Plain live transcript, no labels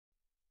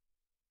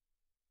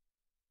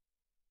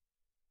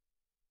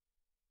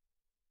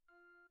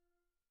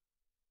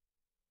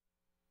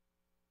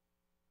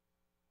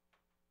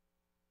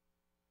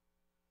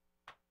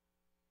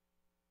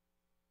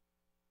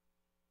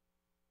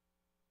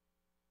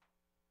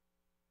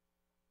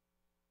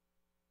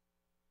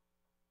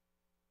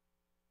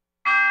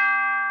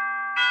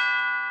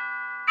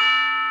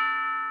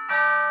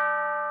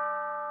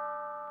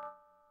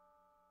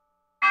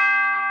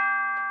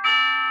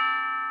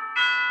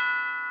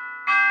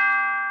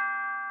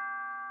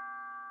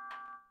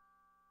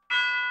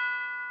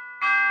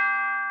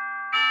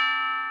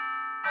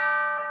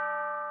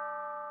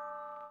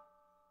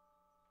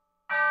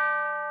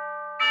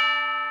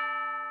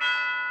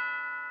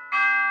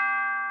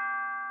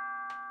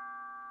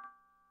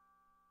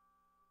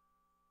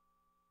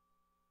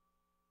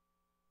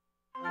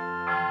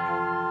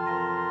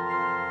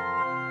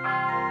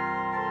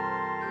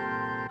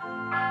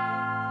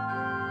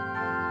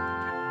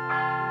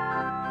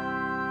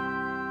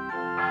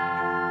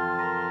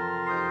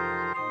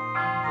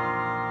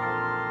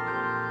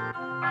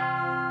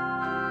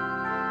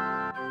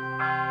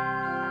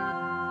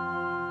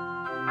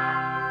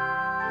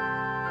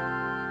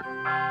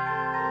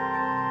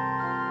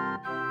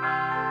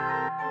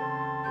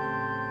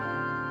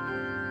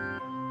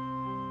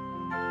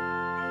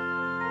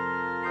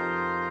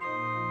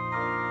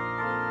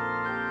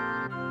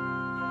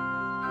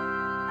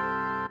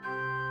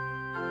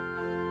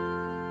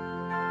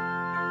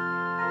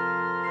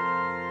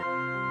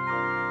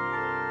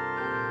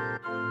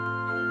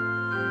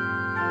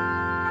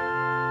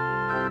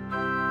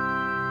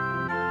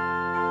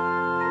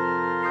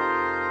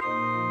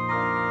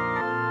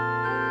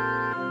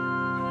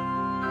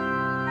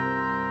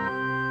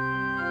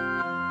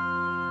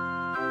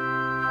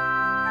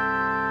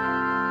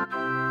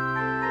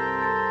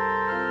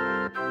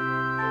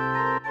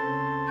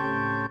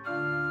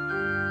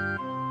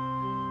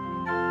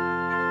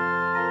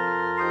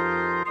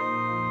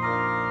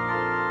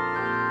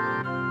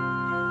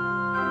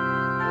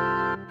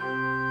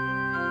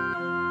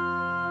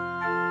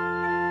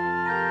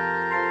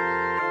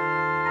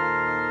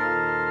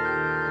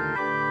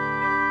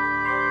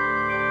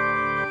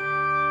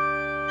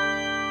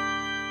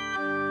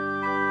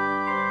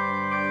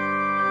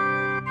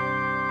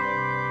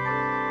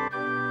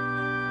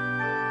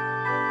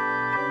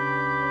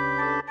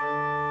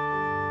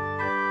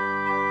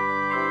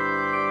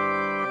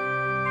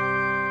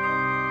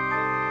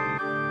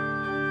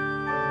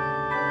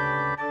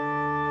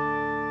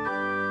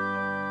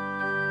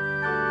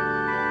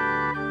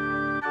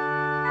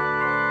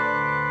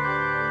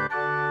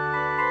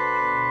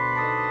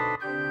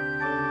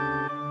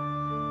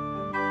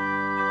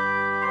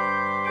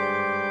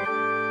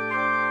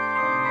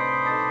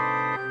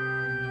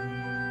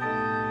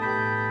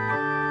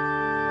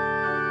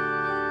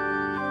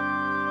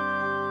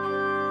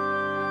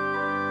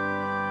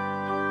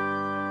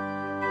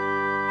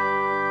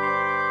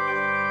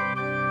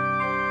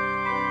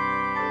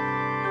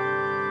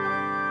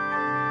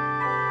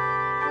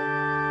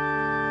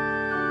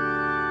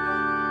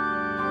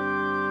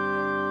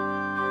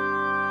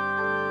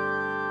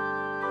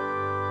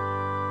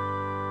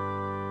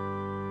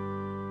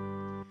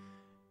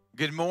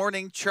Good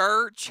morning,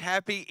 church.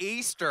 Happy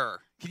Easter.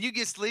 Can you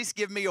just at least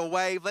give me a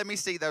wave? Let me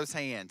see those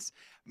hands.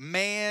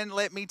 Man,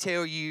 let me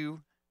tell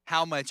you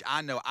how much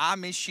I know I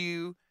miss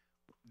you.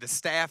 The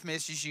staff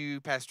misses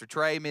you. Pastor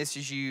Trey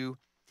misses you.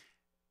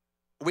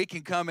 We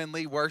can come and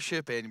lead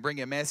worship and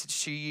bring a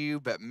message to you,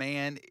 but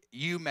man,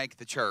 you make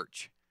the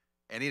church.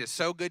 And it is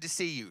so good to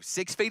see you,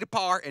 6 feet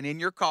apart and in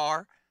your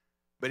car,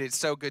 but it's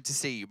so good to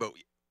see you. But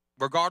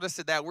regardless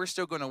of that, we're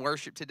still going to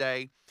worship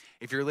today.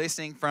 If you're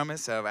listening from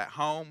us at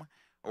home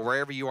or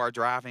wherever you are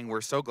driving, we're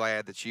so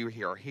glad that you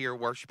are here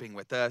worshiping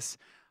with us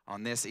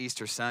on this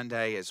Easter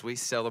Sunday as we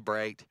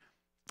celebrate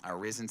our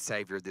risen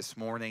Savior this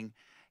morning.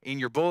 In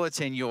your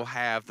bulletin, you'll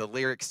have the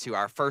lyrics to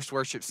our first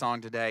worship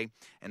song today,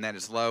 and that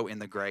is Low in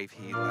the Grave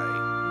He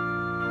Lay.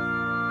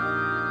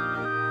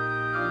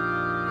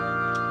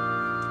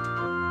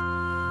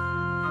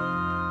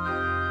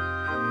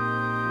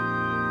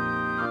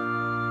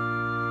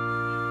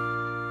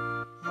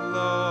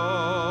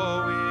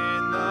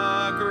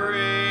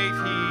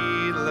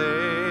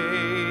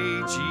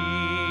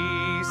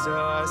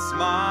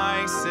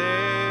 My Savior,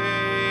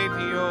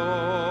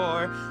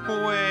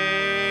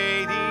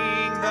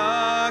 waiting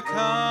the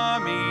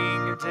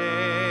coming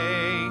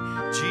day,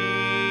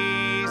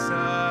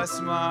 Jesus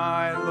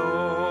my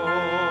Lord.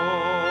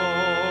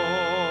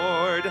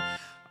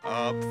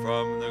 Up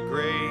from the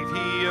grave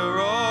he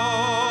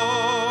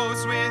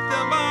arose with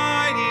the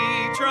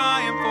mighty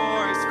triumph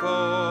for his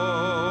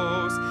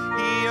foes.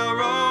 He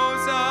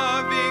arose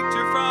a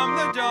victor from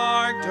the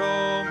dark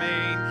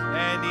domain,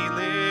 and he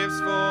lives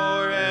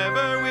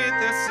forever with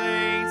the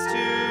saints to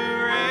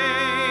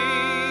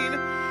reign.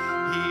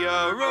 He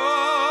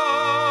arose,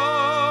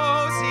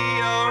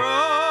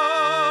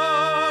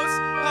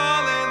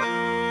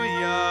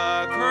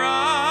 hallelujah,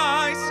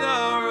 Christ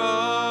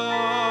arose.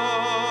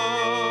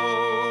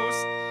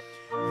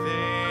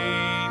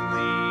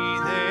 Vainly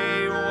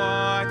they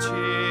watch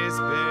his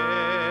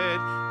bed,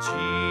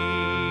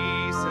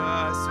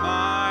 Jesus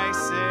my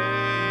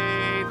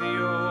Savior.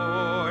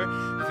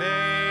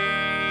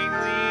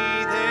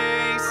 Vainly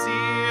they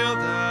seal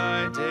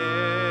the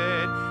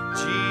dead,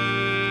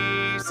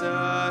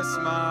 Jesus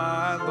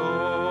my Lord.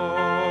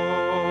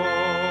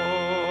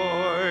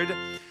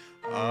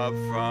 Up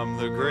from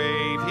the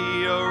grave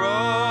he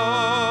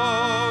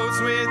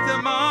arose with the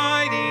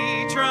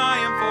mighty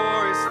triumph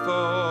for his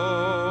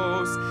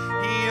foes.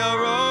 He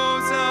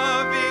arose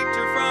a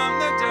victor from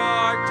the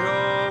dark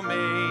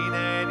domain,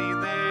 and he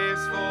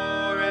lives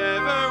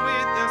forever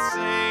with the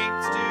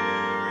saints to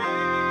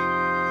reign.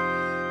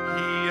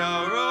 He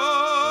arose,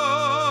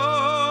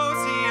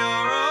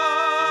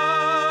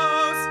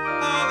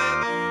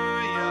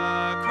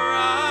 hallelujah,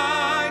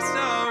 Christ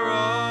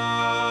arose.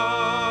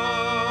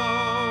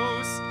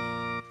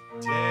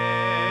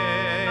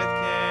 Death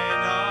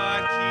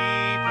cannot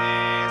keep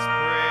his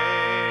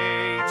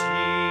prey,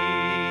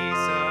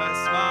 Jesus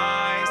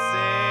my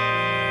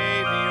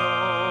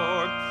Savior.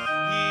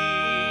 He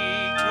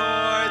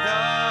tore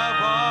the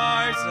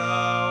bars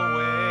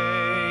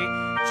away,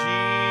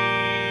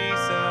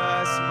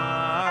 Jesus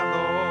my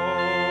Lord.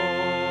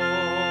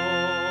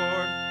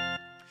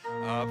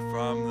 Up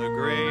from the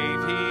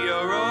grave he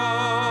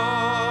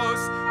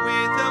arose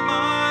with a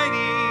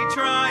mighty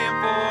triumph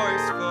for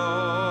his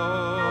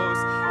foes.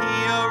 He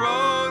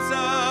arose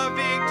a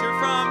victor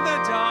from the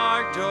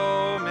dark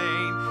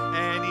domain,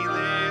 and he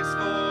lives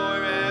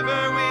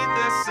forever with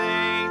the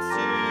saints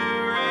to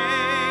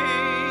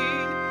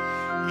reign.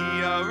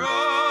 He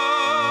arose,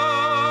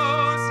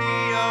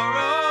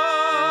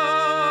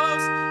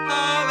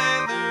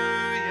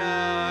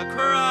 hallelujah,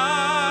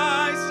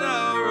 Christ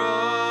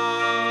arose.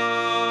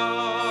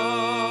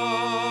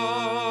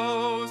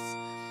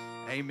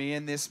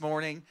 Amen this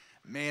morning.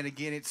 Man,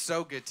 again, it's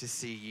so good to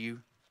see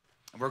you.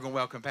 And we're going to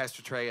welcome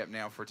Pastor Trey up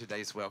now for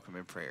today's welcome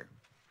and prayer.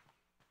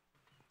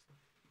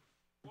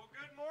 Well,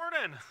 good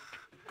morning.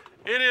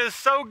 It is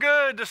so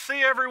good to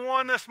see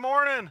everyone this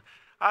morning.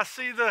 I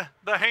see the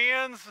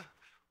hands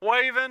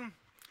waving.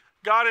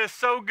 God is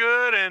so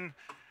good, and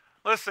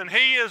listen,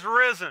 he is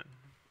risen.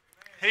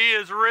 He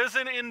is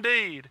risen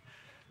indeed.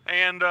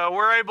 And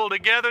we're able to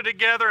gather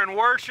together and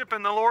worship,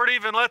 and the Lord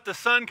even let the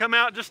sun come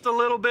out just a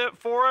little bit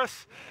for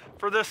us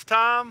for this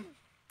time.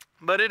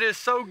 But it is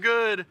so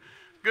good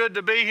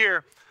to be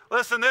here.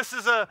 Listen, this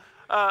is a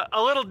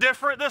little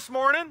different this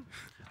morning,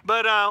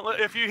 but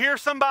if you hear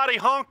somebody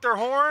honk their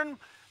horn,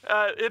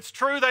 it's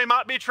true they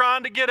might be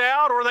trying to get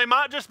out, or they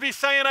might just be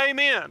saying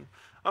amen,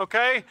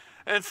 okay?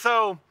 And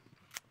so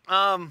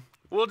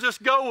we'll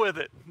just go with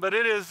it. But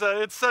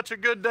it's such a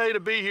good day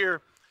to be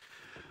here.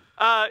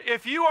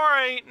 If you are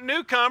a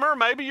newcomer,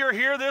 maybe you're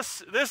here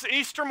this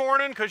Easter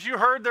morning because you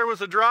heard there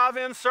was a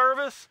drive-in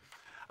service.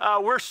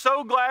 We're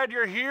so glad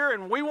you're here,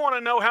 and we want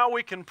to know how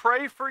we can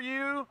pray for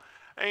you,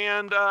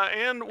 and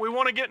we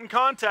want to get in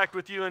contact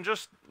with you and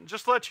just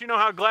let you know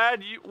how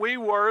glad we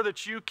were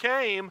that you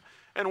came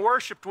and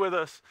worshiped with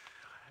us.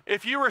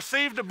 If you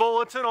received a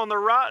bulletin, on the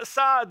right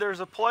side, there's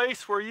a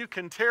place where you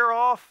can tear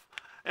off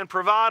and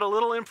provide a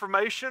little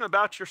information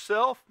about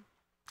yourself.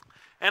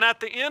 And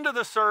at the end of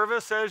the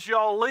service, as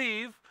y'all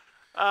leave,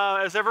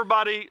 as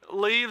everybody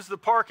leaves the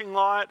parking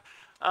lot,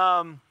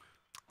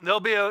 there'll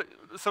be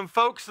some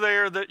folks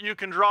there that you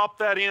can drop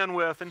that in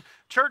with. And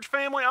church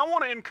family, I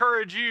want to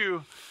encourage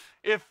you,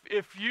 if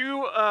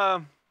you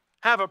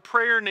have a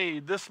prayer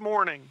need this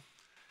morning,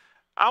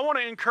 I want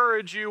to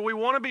encourage you. We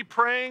want to be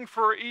praying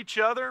for each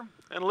other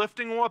and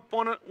lifting up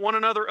one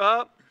another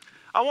up.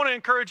 I want to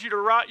encourage you to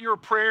write your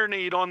prayer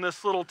need on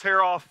this little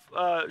tear-off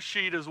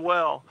sheet as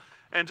well.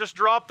 And just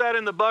drop that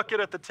in the bucket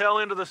at the tail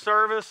end of the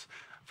service.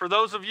 For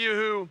those of you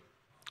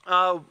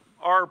who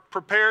are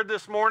prepared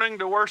this morning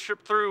to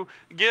worship through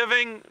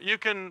giving, you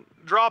can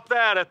drop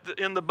that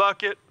in the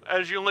bucket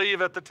as you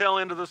leave at the tail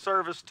end of the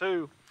service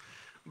too.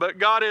 But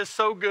God is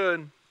so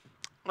good.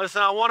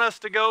 Listen, I want us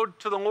to go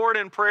to the Lord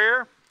in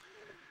prayer.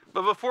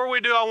 But before we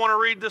do, I want to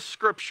read this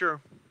scripture.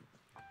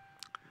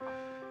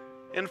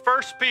 In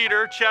 1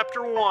 Peter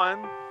chapter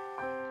 1,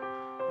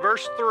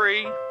 verse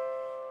 3,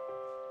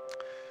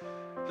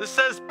 this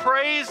says,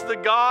 "Praise the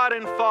God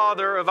and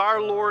Father of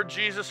our Lord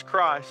Jesus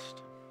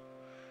Christ.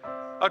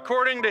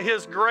 According to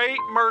his great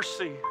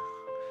mercy,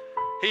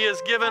 he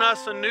has given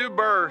us a new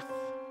birth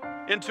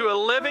into a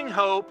living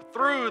hope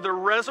through the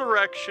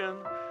resurrection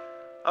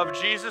of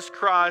Jesus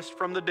Christ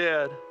from the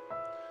dead,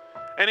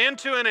 and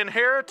into an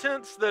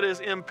inheritance that is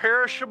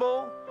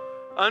imperishable,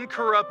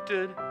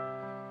 uncorrupted,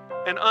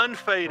 and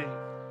unfading,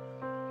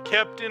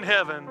 kept in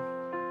heaven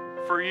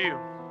for you."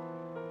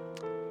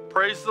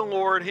 Praise the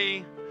Lord.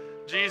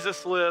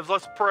 Jesus lives.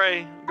 Let's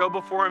pray. Go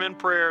before him in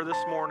prayer this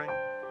morning.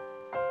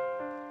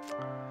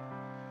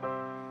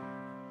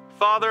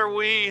 Father,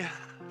 we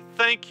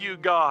thank you,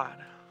 God,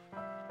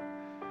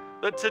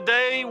 that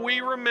today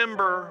we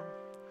remember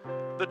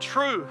the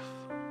truth.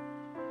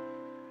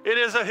 It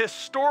is a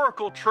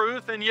historical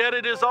truth, and yet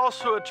it is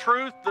also a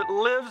truth that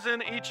lives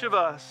in each of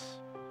us.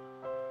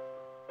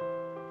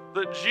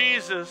 That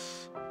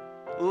Jesus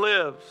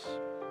lives.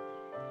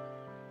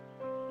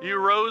 You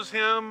rose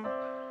him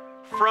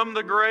from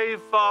the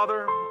grave,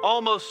 Father,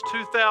 almost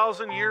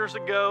 2,000 years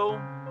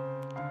ago.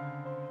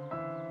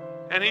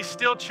 And he's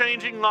still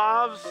changing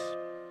lives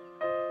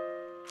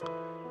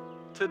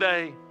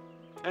today.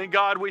 And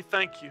God, we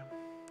thank you.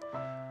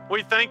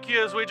 We thank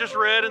you, as we just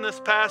read in this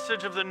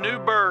passage, of the new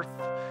birth,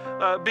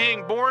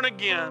 being born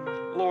again,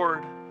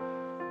 Lord,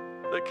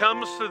 that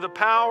comes through the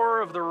power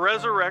of the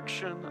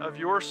resurrection of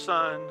your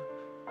Son,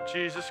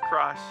 Jesus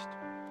Christ.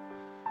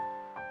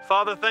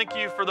 Father, thank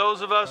you for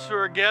those of us who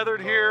are gathered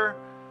here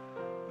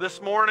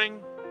this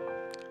morning.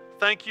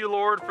 Thank you,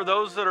 Lord, for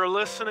those that are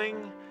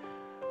listening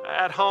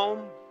at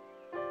home.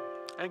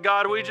 And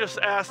God, we just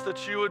ask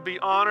that you would be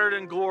honored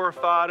and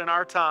glorified in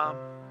our time.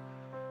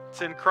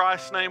 It's in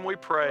Christ's name we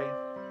pray.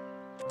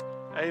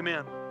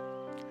 Amen.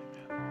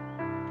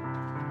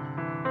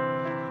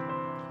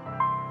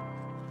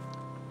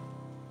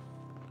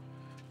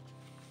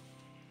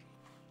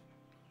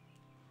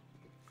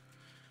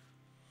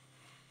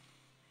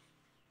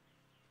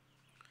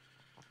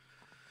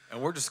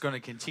 And we're just going to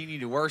continue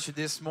to worship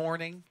this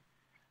morning.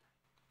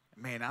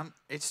 Man,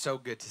 it's so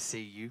good to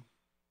see you.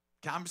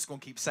 I'm just going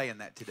to keep saying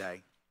that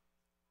today.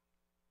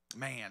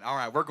 Man, all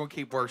right, we're going to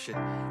keep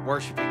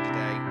worshiping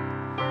today.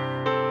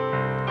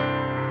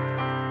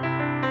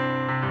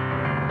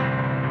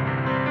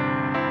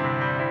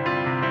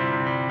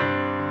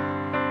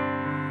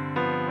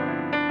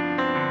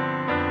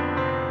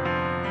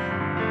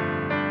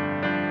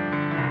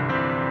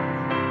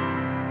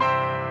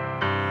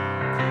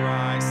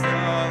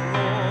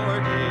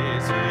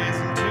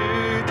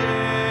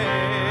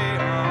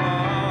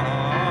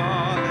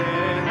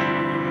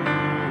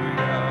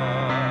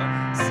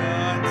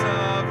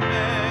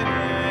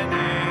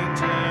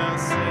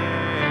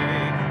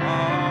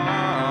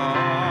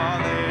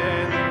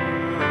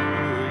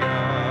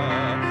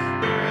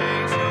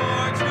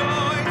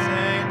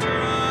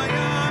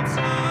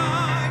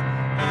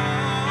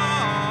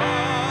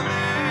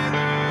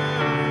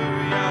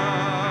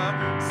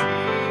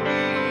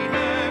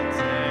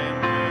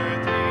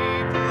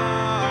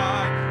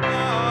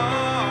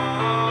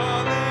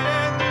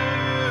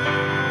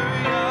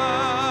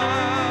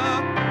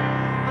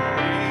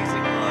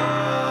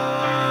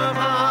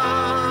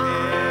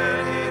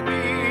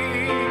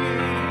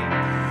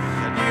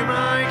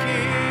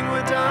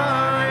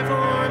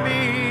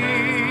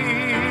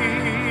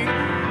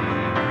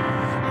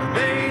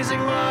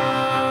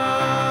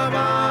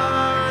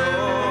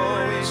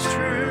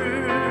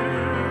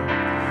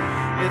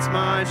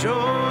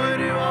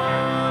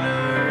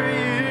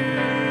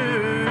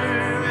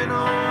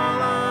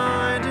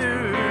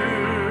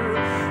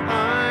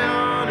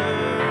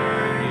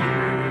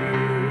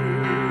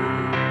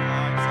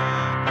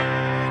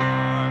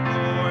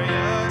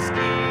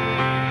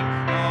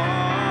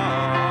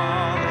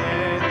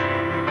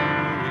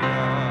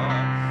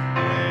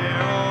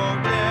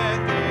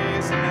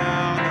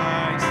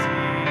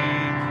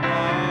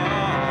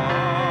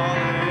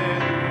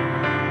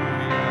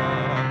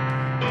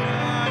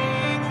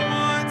 Dying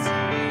once,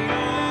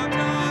 he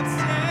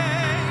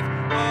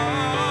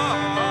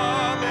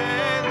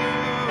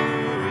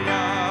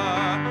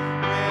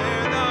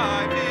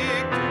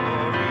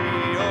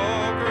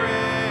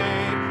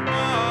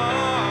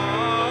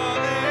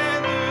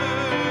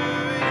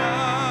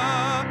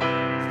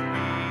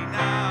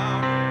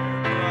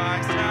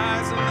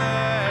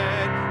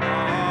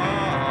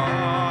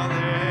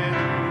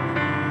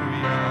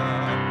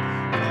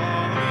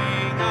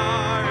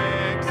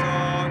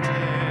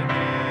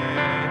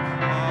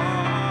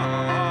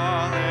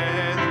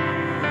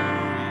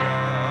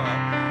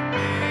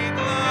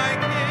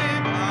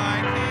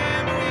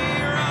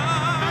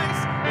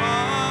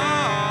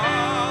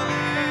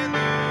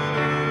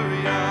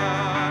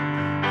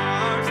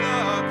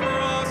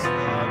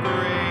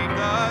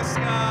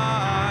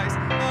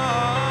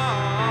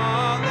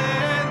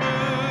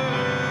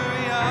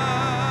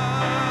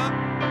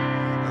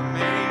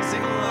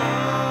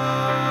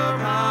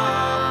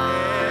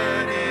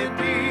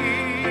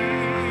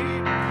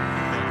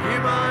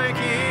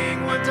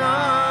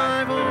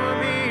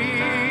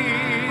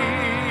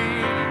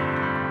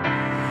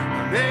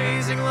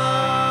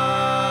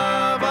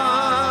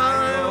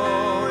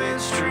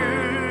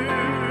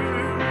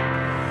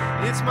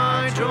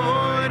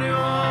joy to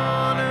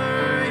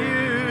honor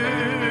you.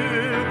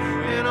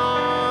 In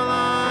all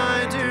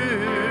I do,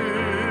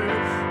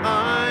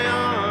 I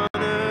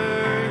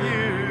honor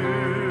you.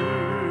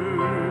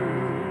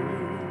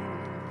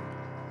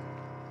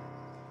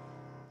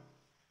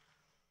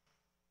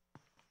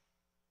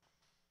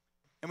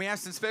 And we have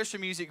some special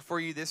music for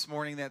you this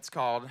morning that's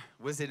called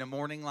Was It a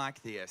Morning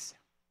Like This?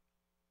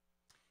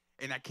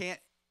 And I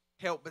can't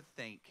help but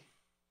think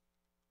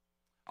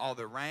all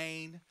the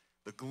rain,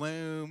 the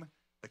gloom,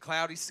 the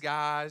cloudy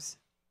skies.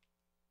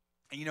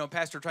 And you know,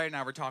 Pastor Trey and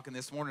I were talking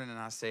this morning, and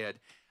I said,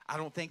 I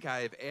don't think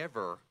I have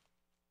ever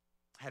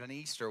had an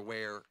Easter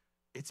where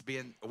it's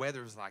been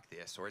weather's like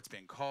this, or it's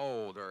been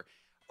cold, or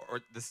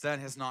the sun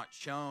has not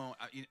shone.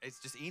 It's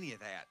just any of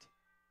that.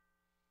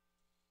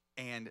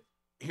 And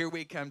here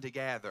we come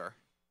together,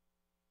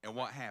 and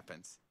what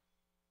happens?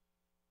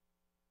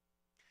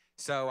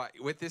 So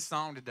with this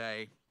song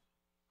today,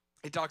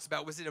 it talks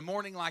about, was it a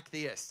morning like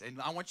this?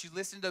 And I want you to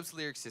listen to those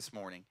lyrics this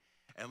morning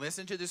and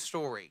listen to the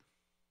story.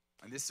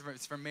 And this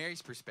is from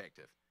Mary's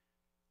perspective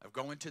of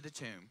going to the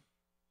tomb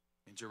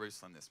in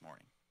Jerusalem this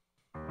morning.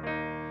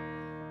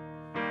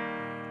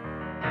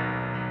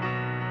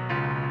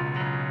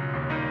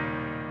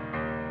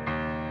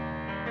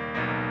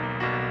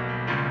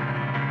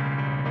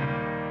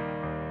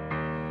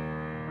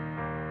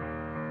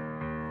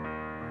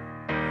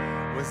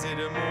 Was it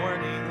a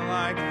morning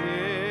like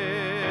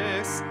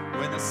this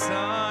when the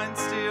sun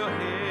still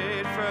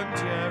hid from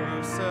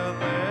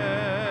Jerusalem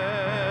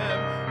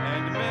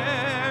and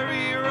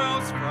Mary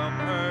rose from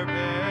her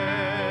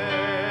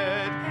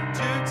bed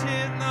to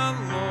tend the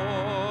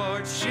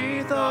Lord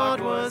She thought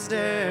was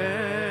dead.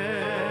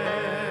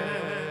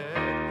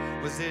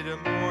 Was it a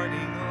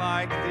morning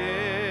like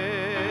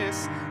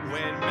this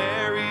when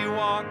Mary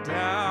walked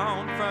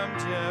down from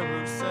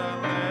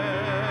Jerusalem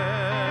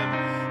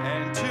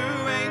and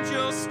two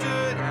angels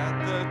stood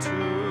at the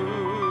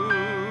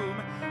tomb,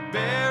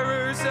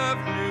 bearers of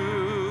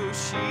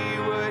news she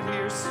would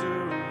hear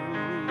soon?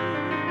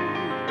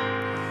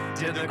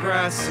 Did the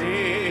grass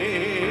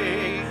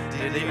sing?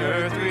 Did the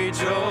earth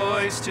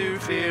rejoice to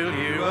feel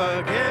you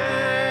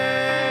again?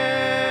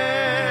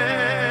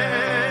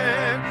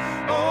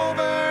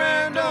 Over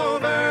and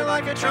over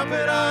like a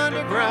trumpet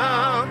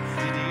underground,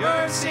 did the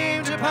earth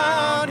seem to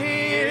pound,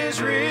 he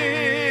is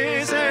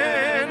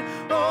risen?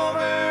 Over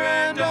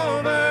and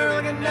over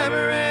like a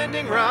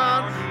never-ending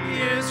round,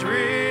 he is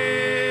risen.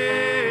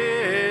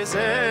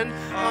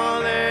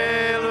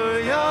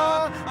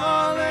 Alleluia,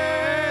 alleluia.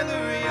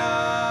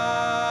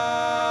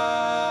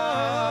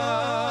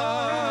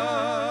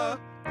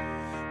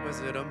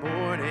 Was it a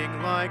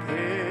morning like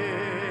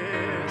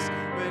this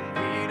when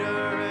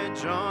Peter and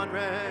John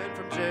ran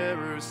from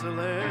Jerusalem?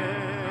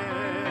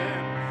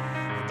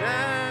 And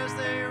as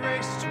they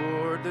raced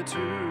toward the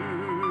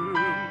tomb,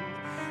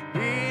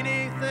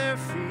 beneath their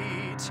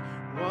feet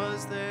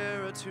was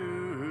there a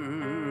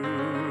tomb?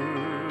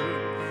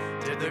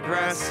 Did the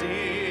grass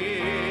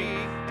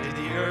sing? Did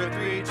the earth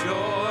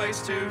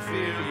rejoice to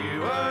feel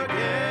you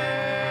again?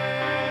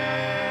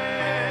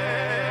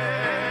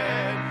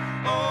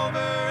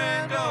 Over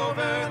and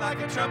over like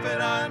a trumpet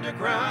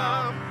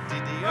underground,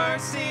 did the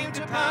earth seem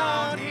to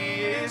pound,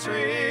 he is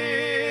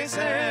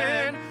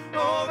risen?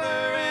 Over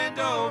and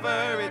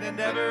over in a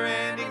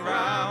never-ending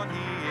round, he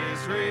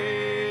is risen.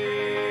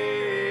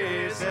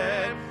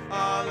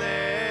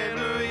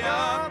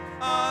 Alleluia,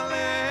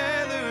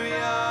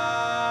 alleluia.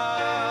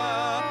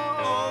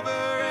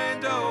 Over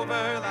and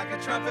over like a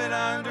trumpet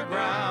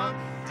underground,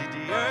 did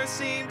the earth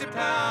seem to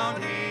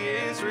pound, he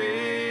is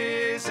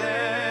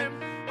risen?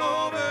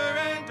 Over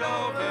and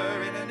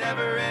over in a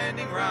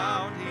never-ending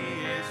round,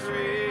 he is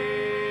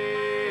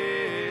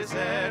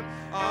risen.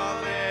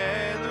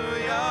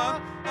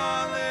 Alleluia,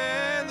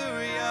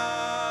 alleluia.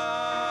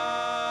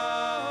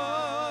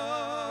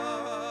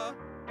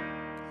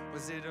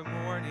 Was it a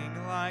morning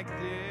like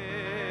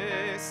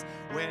this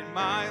when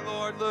my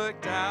Lord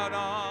looked out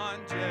on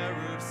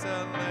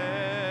Jerusalem?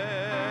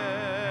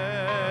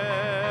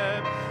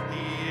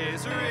 He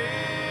is risen.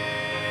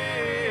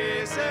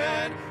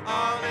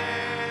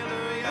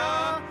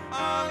 Alleluia,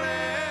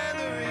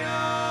 alleluia,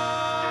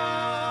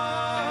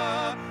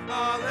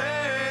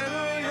 alleluia,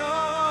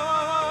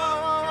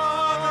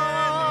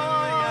 alleluia.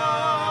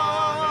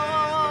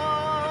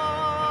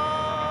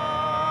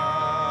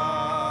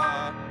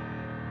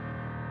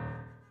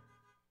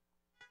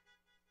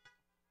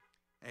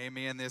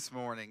 Amen this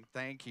morning.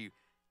 Thank you.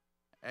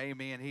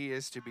 Amen. He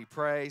is to be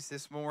praised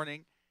this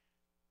morning.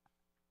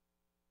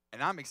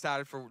 And I'm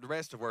excited for the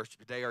rest of worship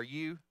today. Are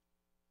you?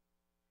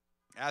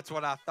 That's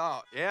what I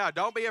thought. Yeah,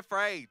 don't be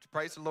afraid.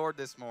 Praise the Lord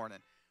this morning.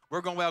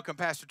 We're going to welcome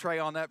Pastor Trey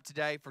on up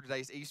today for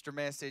today's Easter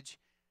message.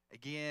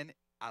 Again,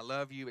 I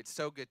love you. It's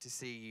so good to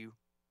see you.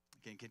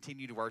 You can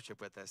continue to worship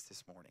with us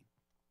this morning.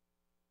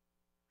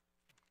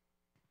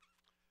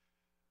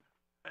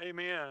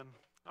 Amen.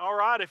 All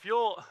right, if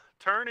you'll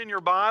turn in your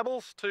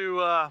Bibles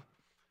to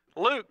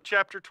Luke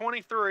chapter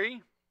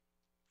 23.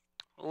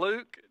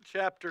 Luke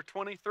chapter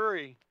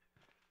 23.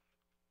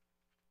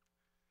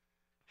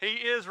 He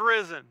is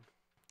risen.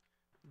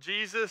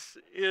 Jesus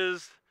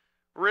is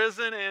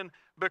risen, and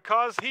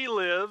because he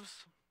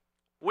lives,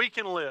 we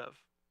can live.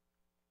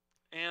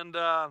 And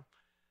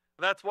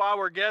that's why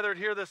we're gathered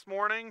here this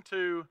morning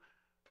to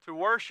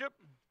worship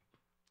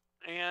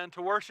and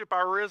to worship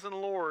our risen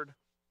Lord.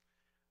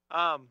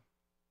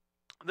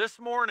 This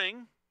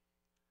morning,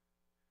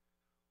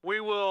 we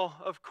will,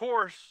 of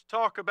course,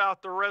 talk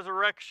about the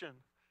resurrection,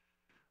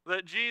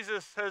 that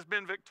Jesus has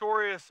been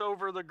victorious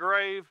over the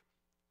grave.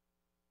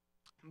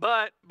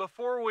 But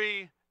before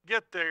we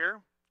get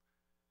there,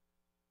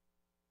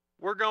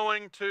 we're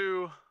going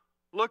to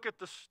look at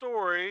the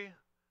story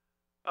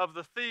of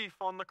the thief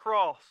on the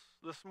cross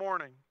this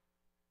morning.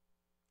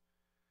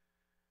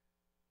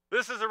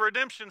 This is a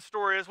redemption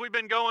story. As we've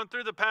been going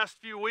through the past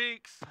few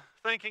weeks,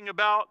 thinking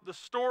about the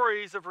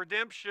stories of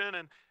redemption,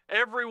 and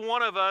every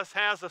one of us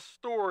has a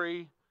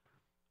story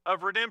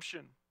of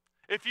redemption.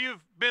 If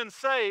you've been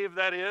saved,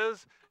 that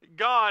is,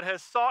 God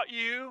has sought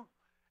you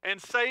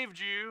and saved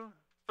you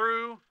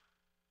through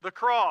the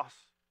cross,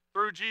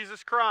 through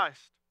Jesus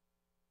Christ.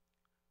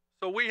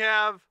 So we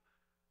have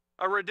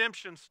a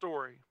redemption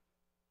story.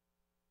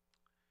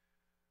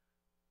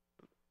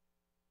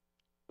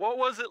 What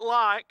was it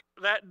like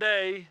that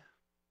day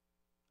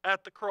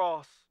at the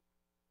cross?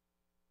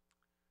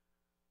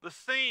 The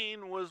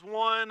scene was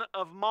one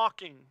of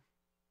mocking.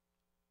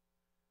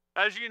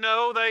 As you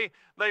know,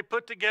 they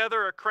put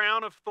together a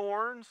crown of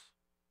thorns,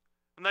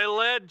 and they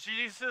led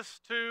Jesus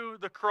to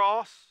the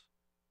cross.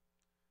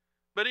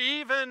 But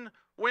even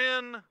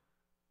when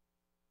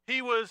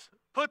he was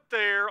put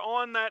there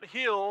on that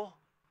hill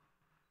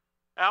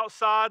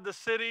outside the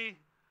city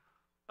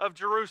of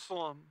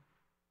Jerusalem,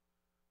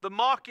 the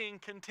mocking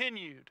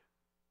continued.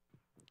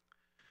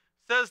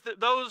 It says that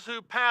those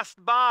who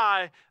passed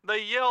by,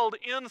 they yelled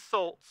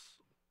insults.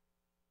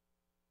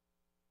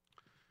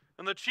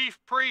 And the chief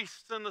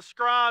priests and the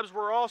scribes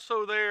were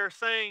also there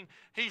saying,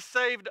 he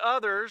saved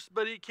others,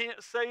 but he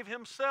can't save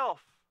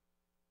himself.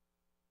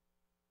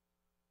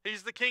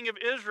 He's the King of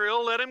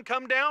Israel. Let him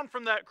come down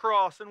from that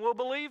cross and we'll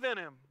believe in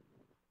him.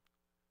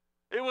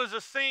 It was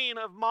a scene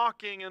of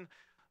mocking, and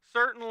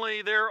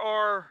certainly there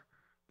are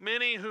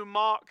many who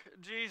mock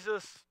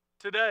Jesus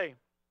today,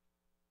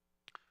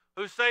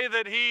 who say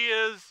that he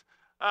is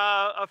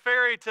a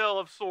fairy tale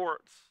of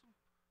sorts.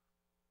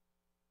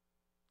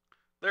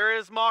 There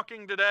is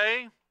mocking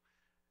today.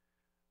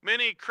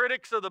 Many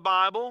critics of the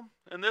Bible,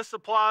 and this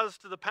applies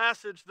to the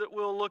passage that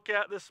we'll look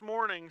at this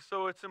morning,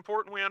 so it's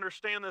important we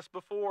understand this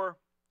before.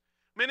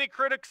 Many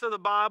critics of the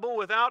Bible,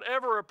 without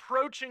ever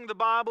approaching the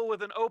Bible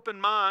with an open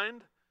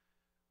mind,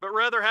 but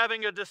rather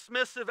having a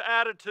dismissive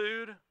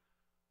attitude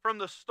from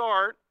the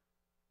start,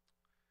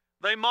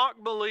 they mock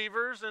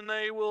believers, and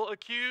they will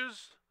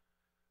accuse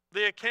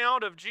the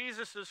account of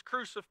Jesus'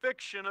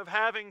 crucifixion of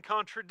having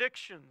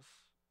contradictions.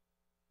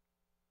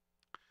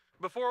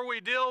 Before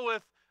we deal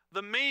with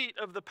the meat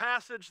of the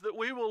passage that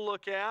we will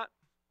look at,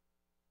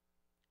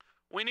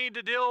 we need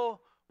to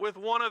deal with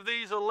one of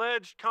these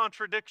alleged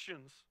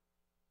contradictions.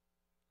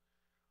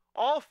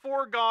 All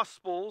four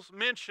Gospels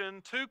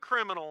mention two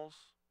criminals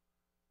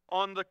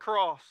on the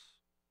cross.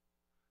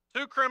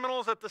 Two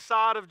criminals at the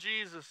side of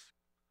Jesus,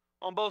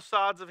 on both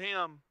sides of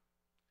him.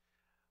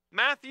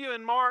 Matthew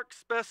and Mark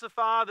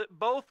specify that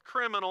both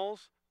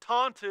criminals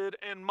taunted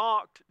and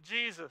mocked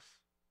Jesus.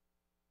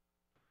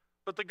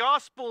 But the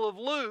Gospel of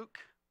Luke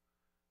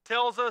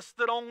tells us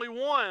that only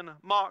one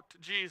mocked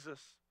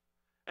Jesus,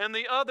 and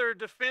the other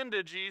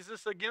defended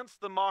Jesus against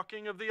the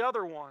mocking of the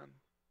other one.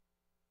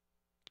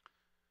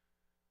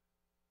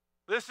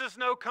 This is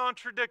no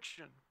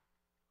contradiction.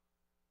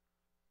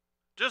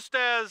 Just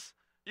as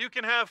you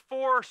can have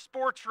four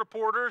sports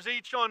reporters,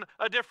 each on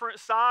a different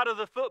side of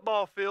the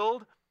football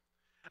field,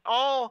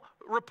 all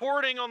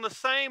reporting on the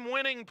same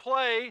winning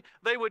play,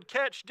 they would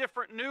catch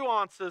different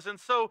nuances. And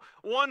so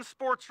one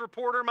sports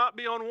reporter might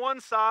be on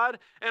one side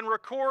and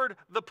record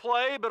the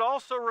play, but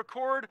also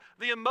record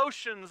the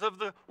emotions of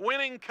the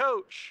winning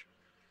coach.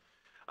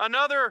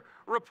 Another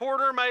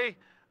reporter may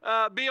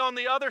be on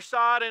the other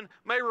side and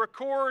may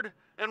record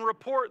and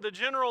report the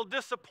general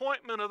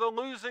disappointment of the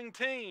losing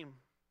team.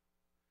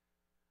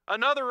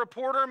 Another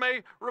reporter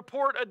may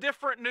report a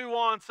different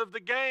nuance of the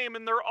game,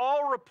 and they're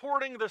all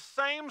reporting the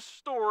same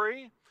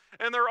story,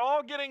 and they're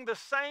all getting the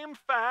same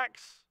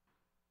facts,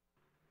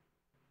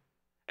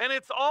 and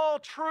it's all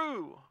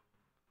true,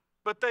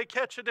 but they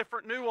catch a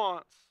different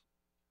nuance.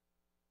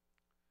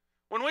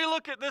 When we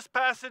look at this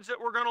passage that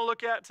we're going to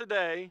look at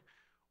today,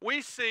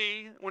 we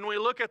see, when we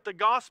look at the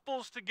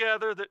Gospels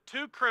together, that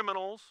two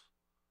criminals,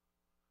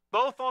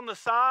 both on the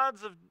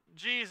sides of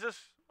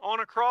Jesus on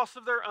a cross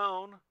of their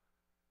own,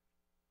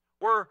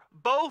 were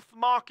both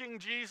mocking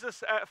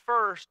Jesus at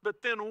first,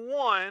 but then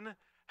one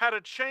had a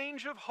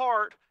change of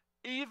heart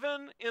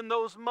even in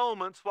those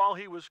moments while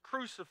he was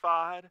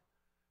crucified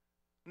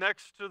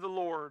next to the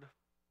Lord.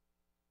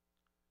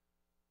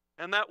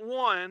 And that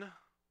one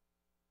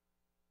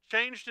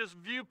changed his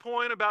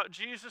viewpoint about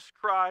Jesus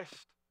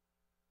Christ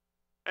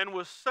and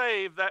was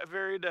saved that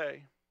very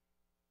day.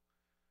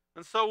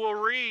 And so we'll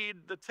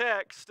read the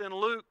text in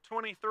Luke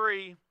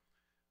 23,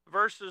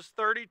 verses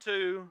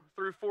 32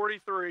 through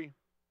 43.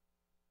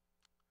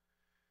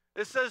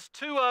 It says,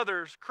 2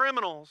 others,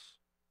 criminals,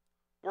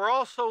 were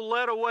also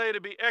led away to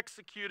be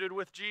executed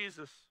with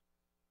Jesus.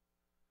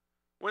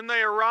 When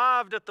they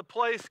arrived at the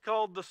place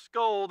called the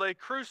Skull, they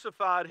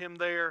crucified him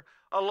there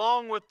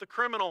along with the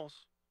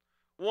criminals,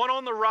 one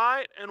on the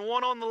right and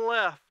one on the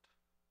left.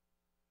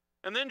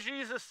 And then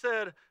Jesus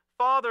said,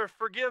 Father,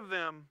 forgive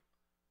them,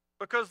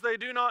 because they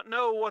do not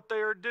know what they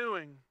are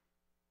doing.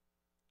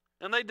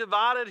 And they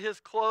divided his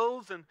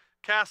clothes and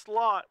cast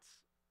lots.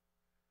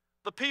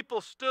 The people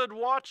stood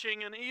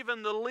watching, and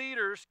even the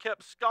leaders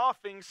kept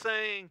scoffing,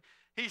 saying,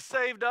 He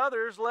saved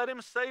others, let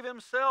him save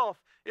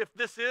himself, if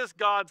this is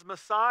God's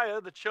Messiah,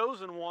 the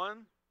chosen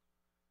one.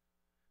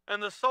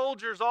 And the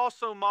soldiers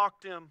also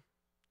mocked him.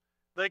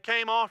 They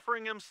came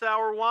offering him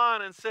sour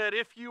wine and said,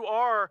 If you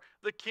are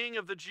the King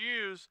of the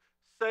Jews,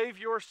 save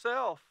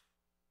yourself.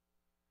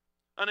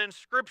 An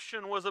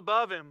inscription was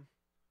above him,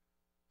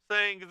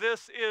 saying,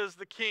 This is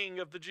the King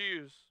of the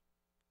Jews.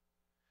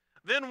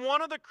 Then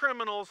one of the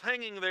criminals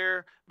hanging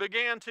there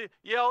began to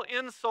yell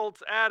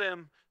insults at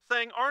him,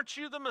 saying, Aren't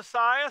you the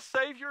Messiah?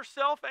 Save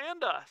yourself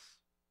and us.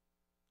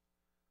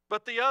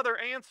 But the other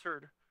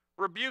answered,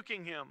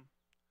 rebuking him,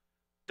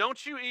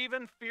 Don't you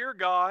even fear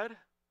God,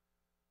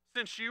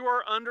 since you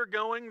are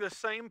undergoing the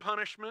same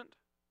punishment?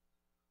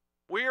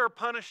 We are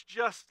punished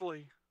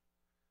justly,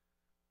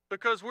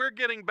 because we're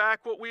getting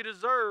back what we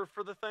deserve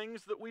for the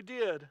things that we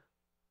did.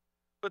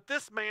 But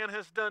this man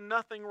has done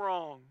nothing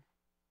wrong.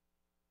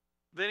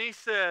 Then he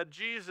said,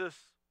 Jesus,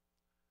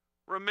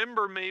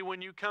 remember me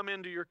when you come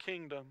into your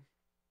kingdom.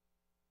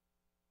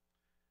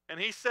 And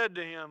he said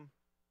to him,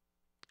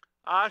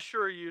 I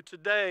assure you,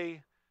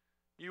 today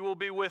you will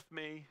be with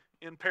me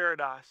in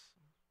paradise.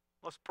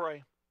 Let's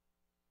pray.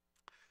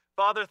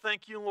 Father,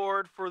 thank you,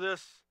 Lord, for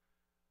this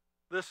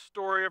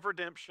story of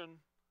redemption.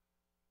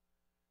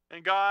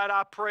 And God,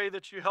 I pray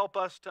that you help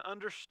us to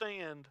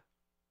understand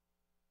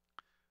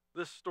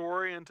this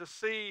story and to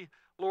see,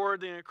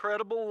 Lord, the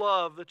incredible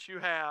love that you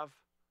have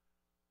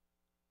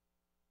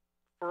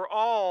for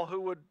all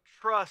who would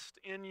trust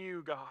in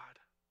you, God.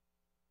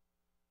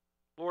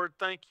 Lord,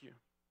 thank you.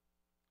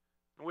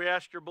 And we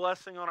ask your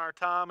blessing on our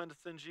time, and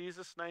it's in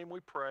Jesus' name we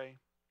pray.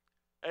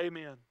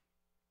 Amen.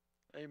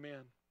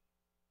 Amen.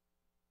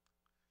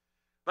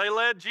 They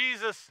led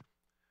Jesus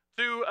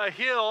to a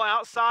hill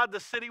outside the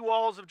city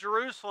walls of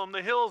Jerusalem.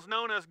 The hill is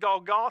known as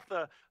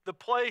Golgotha, the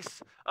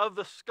place of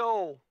the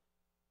skull.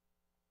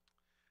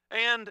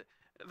 And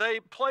they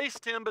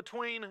placed him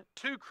between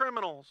 2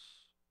 criminals.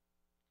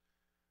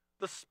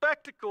 The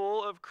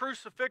spectacle of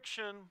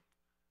crucifixion,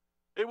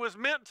 it was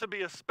meant to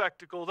be a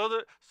spectacle,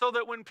 so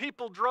that when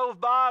people drove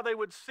by, they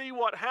would see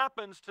what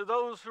happens to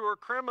those who are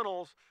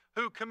criminals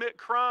who commit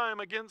crime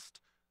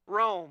against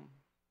Rome.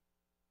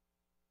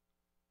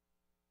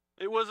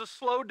 It was a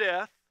slow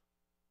death,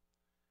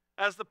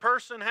 as the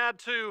person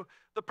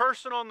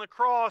on the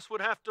cross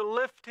would have to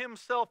lift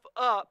himself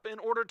up in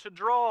order to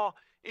draw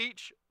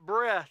each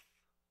breath.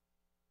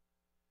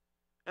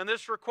 And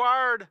this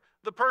required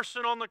the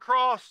person on the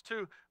cross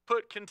to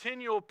put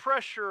continual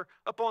pressure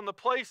upon the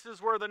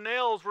places where the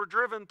nails were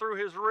driven through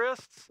his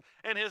wrists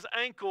and his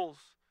ankles.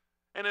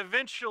 And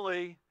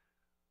eventually,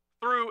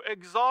 through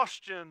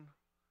exhaustion,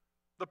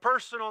 the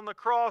person on the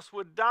cross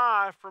would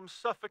die from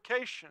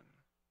suffocation.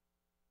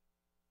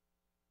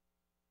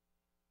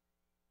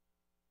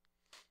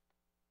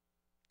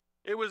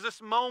 It was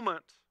this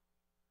moment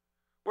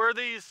where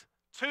these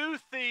 2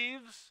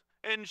 thieves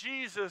and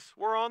Jesus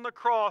were on the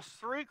cross,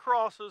 3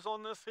 crosses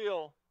on this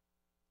hill.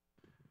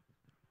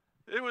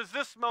 It was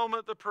this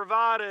moment that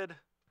provided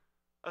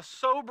a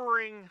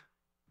sobering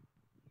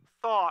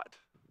thought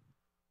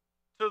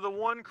to the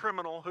one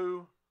criminal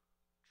who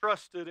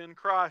trusted in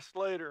Christ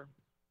later.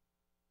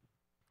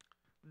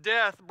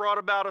 Death brought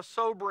about a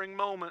sobering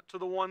moment to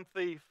the one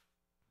thief.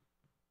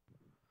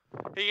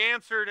 He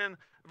answered in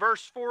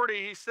verse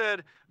 40, he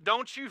said,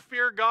 Don't you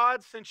fear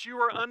God, since you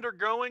are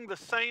undergoing the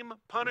same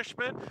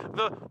punishment?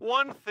 The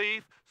one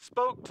thief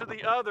spoke to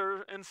the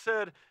other and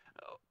said,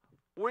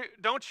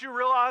 Don't you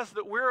realize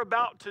that we're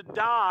about to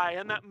die?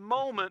 In that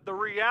moment, the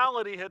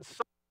reality had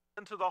sunk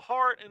into the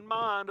heart and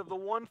mind of the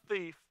one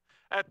thief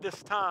at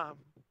this time.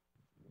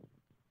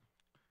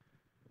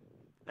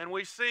 And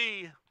we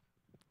see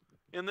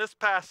in this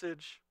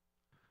passage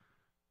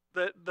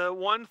that the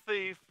one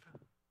thief,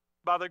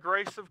 by the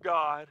grace of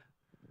God,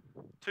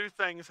 2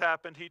 things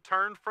happened. He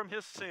turned from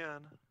his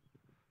sin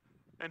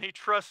and he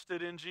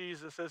trusted in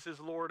Jesus as his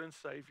Lord and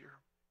Savior.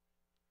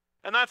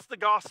 And that's the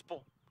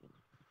gospel.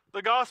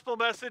 The gospel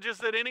message is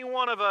that any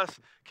one of us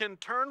can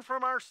turn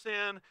from our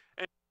sin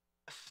and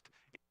trust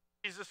in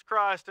Jesus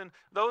Christ. And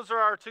those are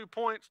our 2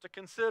 points to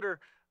consider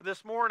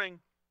this morning.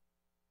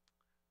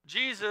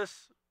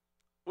 Jesus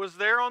was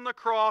there on the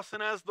cross,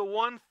 and as the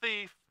one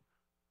thief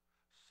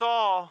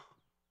saw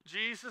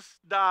Jesus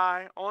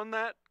die on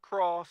that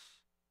cross,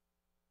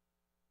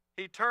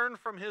 he turned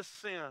from his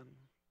sin.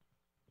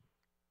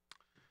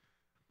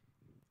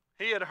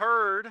 He had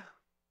heard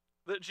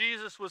that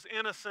Jesus was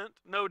innocent,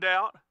 no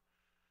doubt.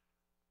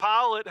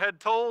 Pilate had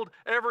told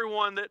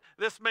everyone that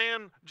this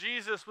man,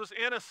 Jesus, was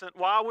innocent.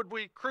 Why would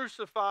we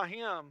crucify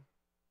him?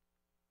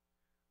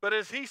 But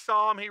as he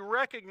saw him, he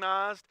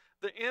recognized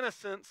the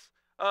innocence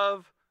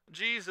of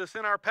Jesus.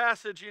 In our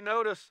passage, you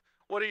notice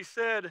what he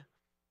said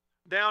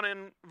down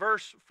in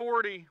verse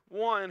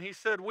 41. He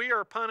said, "We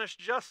are punished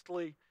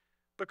justly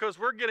because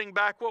we're getting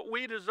back what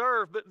we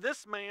deserve, but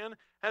this man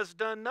has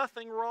done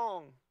nothing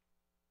wrong."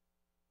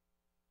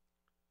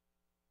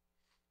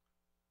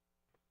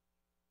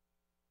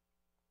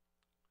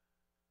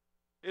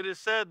 It is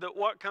said that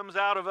what comes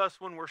out of us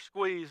when we're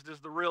squeezed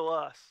is the real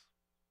us.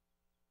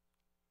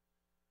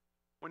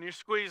 When you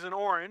squeeze an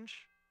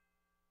orange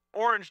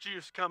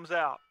juice comes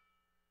out.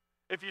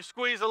 If you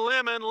squeeze a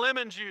lemon,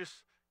 lemon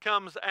juice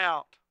comes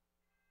out.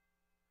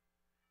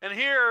 And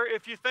here,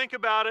 if you think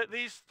about it,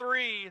 these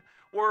three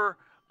were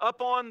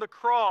up on the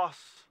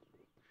cross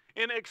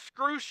in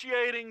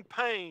excruciating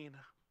pain.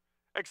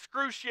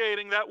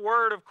 Excruciating, that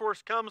word, of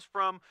course, comes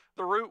from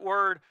the root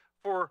word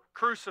for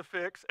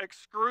crucifix,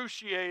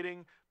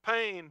 excruciating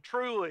pain,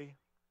 truly.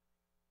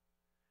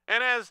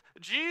 And as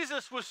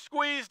Jesus was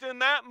squeezed in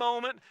that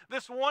moment,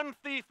 this one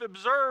thief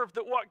observed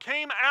that what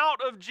came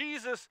out of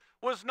Jesus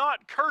was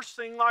not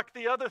cursing like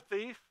the other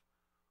thief,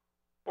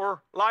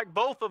 or like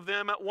both of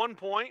them at one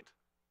point,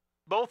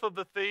 both of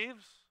the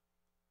thieves.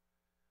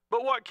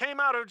 But what came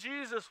out of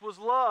Jesus was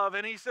love.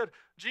 And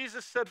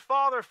Jesus said,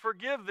 "Father,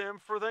 forgive them,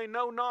 for they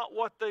know not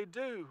what they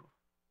do."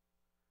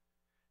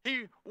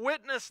 He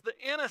witnessed the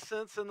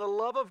innocence and the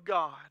love of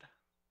God.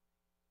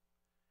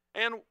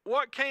 And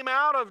what came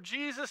out of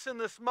Jesus in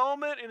this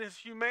moment, in his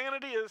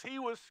humanity as he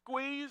was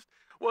squeezed,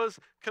 was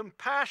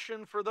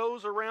compassion for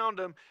those around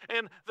him.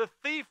 And the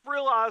thief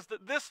realized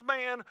that this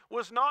man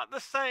was not the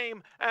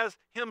same as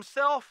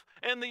himself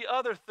and the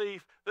other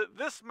thief, that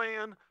this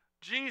man,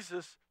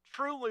 Jesus,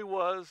 truly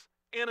was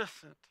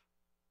innocent.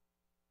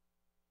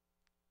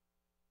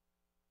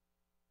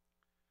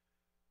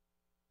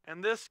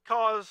 And this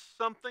caused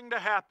something to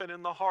happen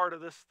in the heart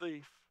of this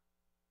thief.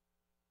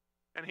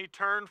 And he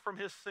turned from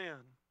his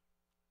sin.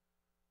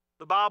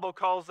 The Bible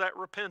calls that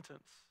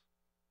repentance.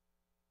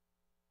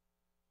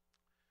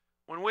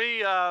 When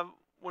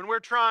we're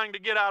trying to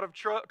get out of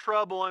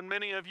trouble, and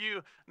many of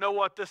you know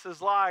what this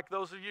is like,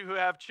 those of you who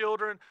have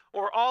children,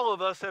 or all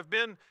of us have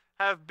been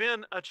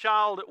a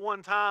child at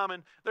one time,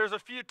 and there's a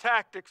few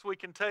tactics we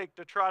can take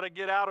to try to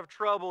get out of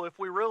trouble if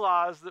we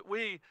realize that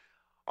we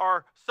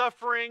are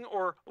suffering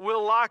or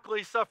will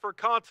likely suffer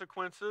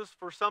consequences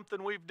for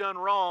something we've done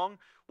wrong.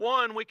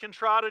 One, we can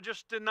try to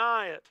just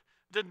deny it,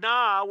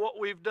 deny what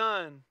we've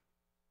done.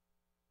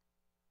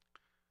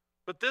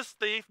 But this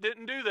thief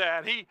didn't do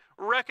that. He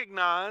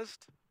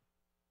recognized,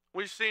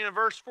 we see in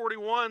verse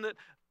 41, that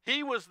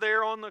he was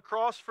there on the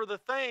cross for the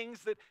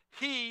things that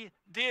he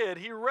did.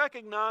 He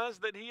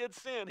recognized that he had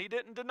sinned. He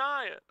didn't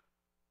deny it.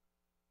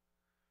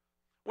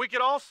 We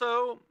could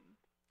also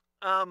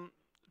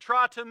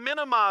try to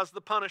minimize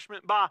the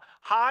punishment by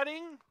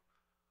hiding.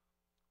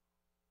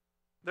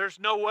 There's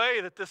no way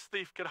that this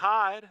thief could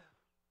hide.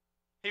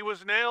 He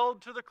was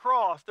nailed to the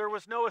cross. There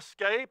was no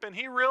escape, and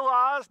he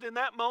realized in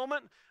that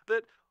moment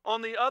that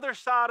on the other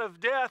side of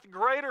death,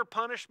 greater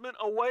punishment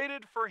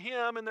awaited for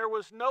him, and there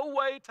was no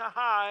way to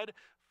hide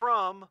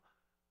from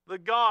the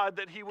God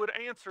that he would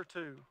answer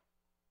to.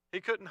 He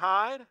couldn't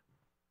hide.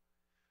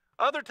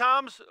 Other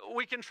times,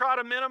 we can try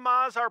to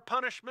minimize our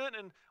punishment,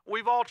 and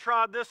we've all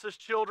tried this as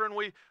children.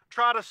 We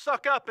try to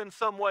suck up in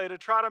some way to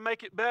try to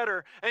make it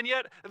better. And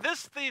yet,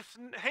 this thief's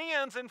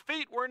hands and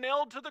feet were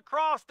nailed to the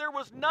cross. There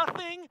was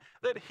nothing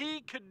that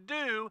he could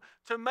do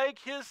to make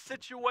his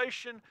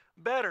situation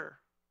better.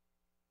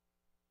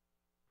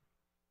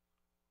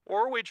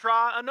 Or we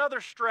try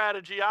another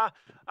strategy.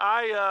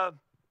 I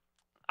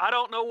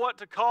don't know what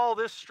to call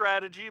this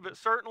strategy, but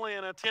certainly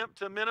an attempt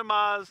to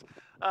minimize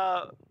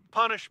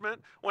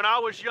punishment. When I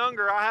was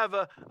younger, I have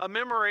a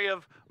memory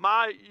of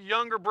my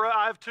younger brother.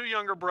 I have two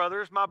younger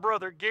brothers. My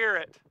brother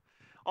Garrett,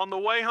 on the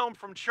way home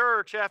from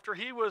church after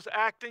he was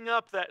acting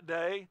up that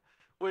day,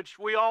 which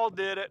we all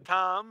did at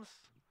times.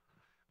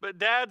 But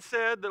Dad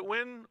said that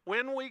when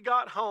he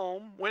got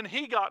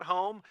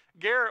home,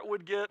 Garrett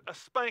would get a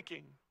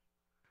spanking.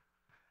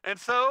 And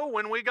so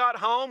when we got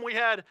home, we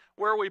had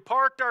where we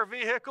parked our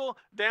vehicle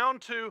down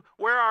to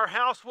where our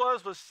house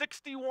was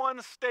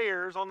 61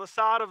 stairs on the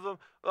side of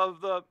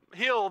the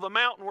hill, the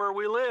mountain where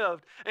we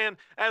lived. And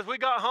as we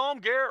got home,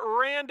 Garrett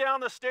ran down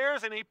the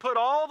stairs and he put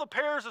all the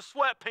pairs of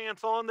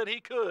sweatpants on that he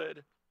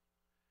could.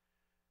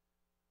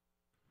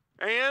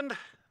 And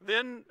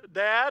then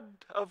Dad,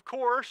 of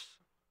course,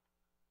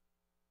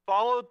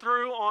 followed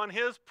through on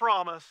his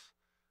promise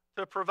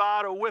to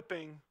provide a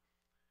whipping.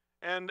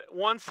 And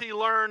once he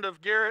learned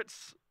of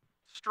Garrett's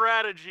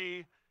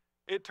strategy,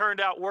 it turned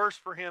out worse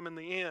for him in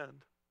the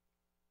end.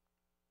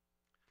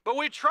 But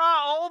we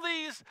try all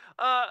these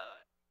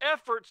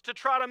efforts to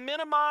try to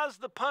minimize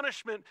the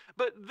punishment.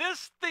 But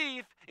this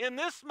thief, in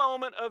this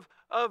moment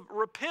of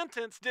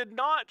repentance, did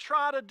not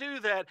try to do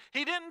that.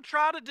 He didn't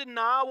try to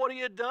deny what he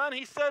had done.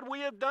 He said,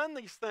 "We have done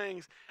these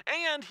things."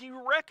 And he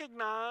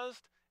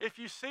recognized if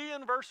you see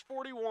in verse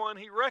 41,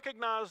 he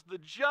recognized the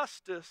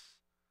justice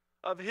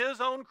of his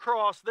own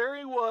cross. There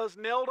he was,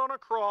 nailed on a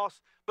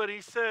cross, but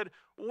he said,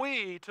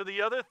 we, to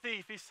the other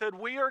thief, he said,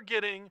 we are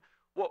getting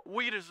what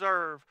we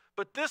deserve.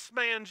 But this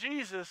man,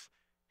 Jesus,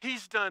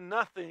 he's done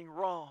nothing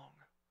wrong.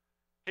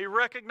 He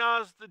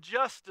recognized the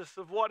justice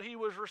of what he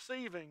was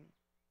receiving.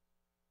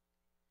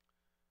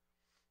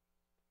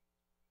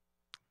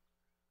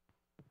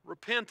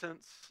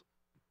 Repentance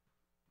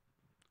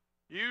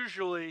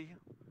usually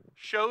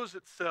shows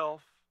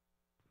itself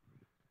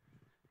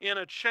in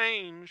a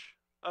change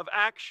of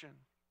action.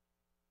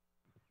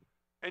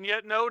 And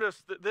yet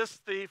notice that this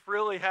thief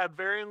really had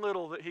very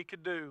little that he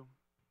could do.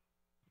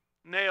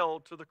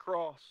 Nailed to the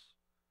cross.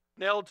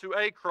 Nailed to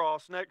a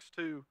cross next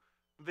to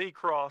the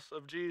cross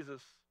of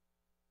Jesus.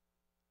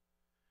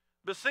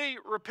 But see,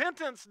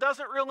 repentance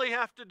doesn't really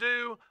have to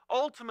do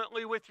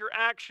ultimately with your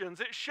actions.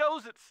 It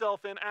shows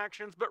itself in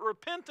actions, but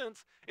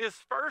repentance is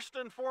first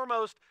and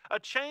foremost a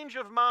change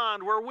of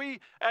mind where we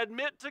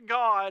admit to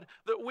God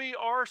that we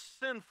are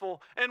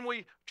sinful and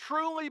we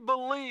truly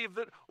believe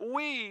that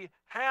we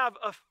have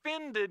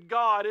offended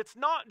God. It's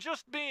not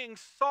just being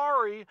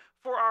sorry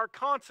for our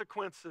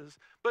consequences,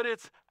 but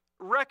it's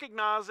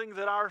recognizing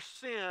that our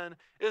sin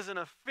is an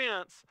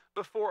offense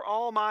before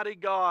Almighty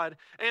God.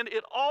 And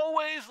it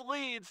always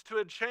leads to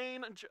a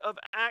change of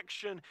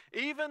action.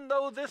 Even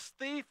though this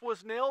thief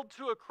was nailed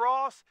to a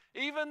cross,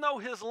 even though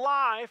his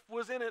life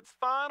was in its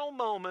final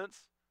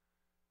moments,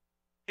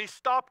 he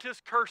stopped his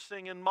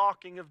cursing and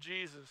mocking of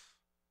Jesus.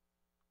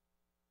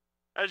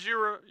 As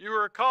you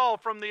recall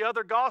from the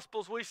other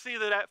Gospels, we see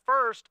that at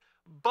first,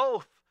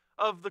 both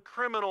of the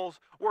criminals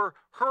were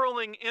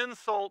hurling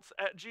insults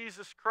at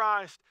Jesus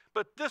Christ.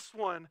 But this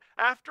one,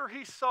 after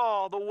he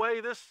saw the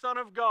way this Son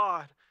of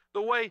God,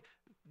 the way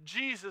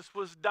Jesus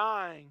was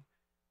dying,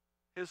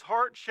 his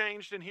heart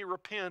changed and he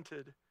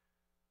repented.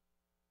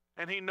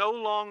 And he no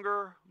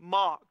longer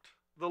mocked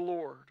the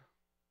Lord.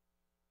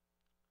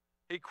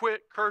 He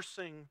quit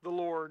cursing the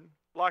Lord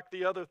like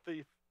the other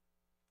thief.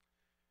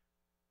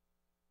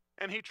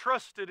 And he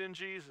trusted in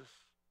Jesus.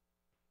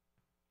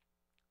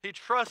 He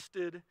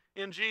trusted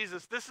in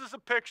Jesus. This is a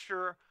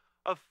picture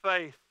of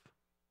faith.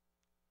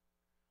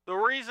 The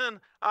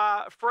reason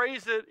I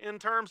phrase it in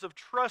terms of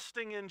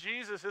trusting in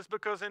Jesus is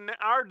because in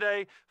our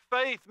day,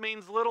 faith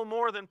means little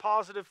more than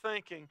positive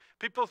thinking.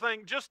 People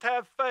think, just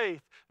have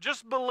faith,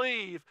 just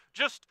believe,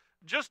 just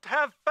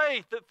have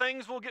faith that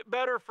things will get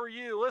better for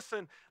you.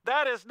 Listen,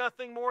 that is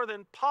nothing more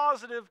than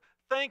positive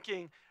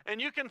thinking. And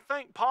you can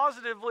think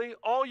positively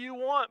all you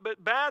want,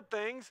 but bad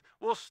things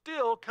will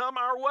still come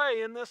our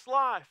way in this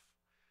life.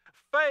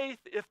 Faith,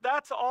 if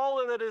that's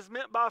all that is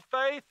meant by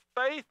faith,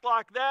 faith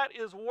like that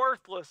is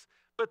worthless.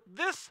 But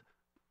this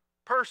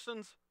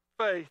person's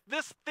faith,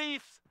 this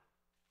thief's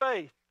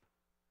faith,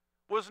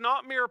 was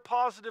not mere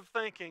positive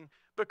thinking,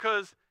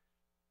 because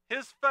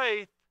his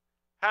faith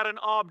had an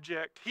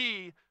object.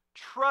 He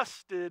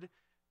trusted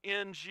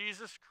in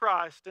Jesus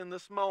Christ in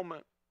this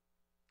moment.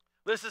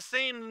 This is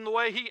seen in the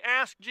way he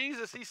asked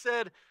Jesus. He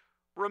said,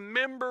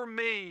 "Remember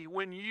me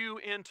when you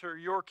enter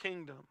your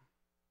kingdom."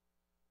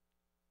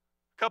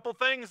 Couple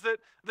things that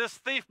this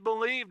thief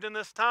believed in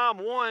this time.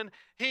 One,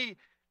 he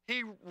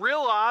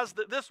realized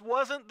that this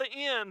wasn't the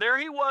end. There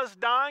he was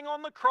dying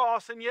on the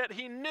cross, and yet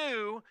he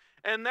knew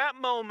in that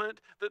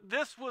moment that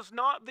this was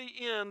not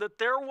the end, that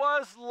there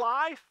was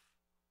life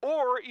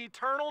or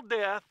eternal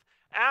death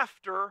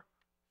after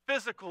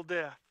physical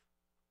death.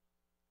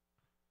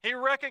 He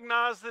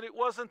recognized that it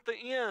wasn't the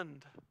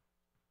end.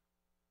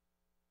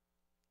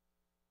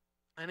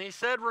 And he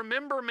said,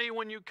 "Remember me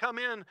when you come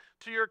in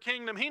to your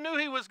kingdom." He knew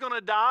he was going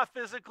to die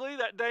physically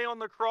that day on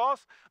the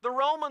cross. The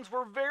Romans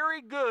were very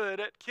good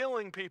at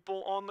killing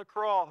people on the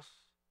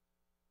cross.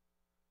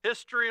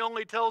 History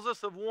only tells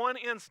us of one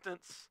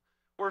instance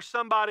where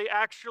somebody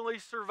actually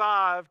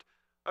survived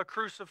a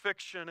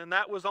crucifixion, and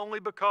that was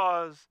only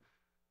because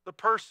the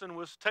person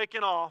was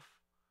taken off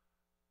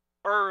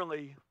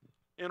early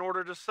in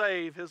order to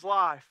save his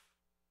life.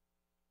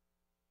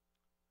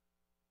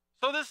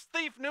 So this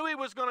thief knew he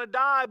was going to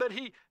die, but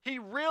he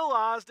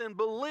realized and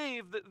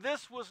believed that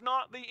this was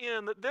not the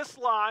end, that this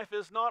life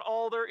is not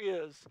all there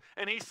is.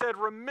 And he said,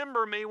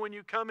 "Remember me when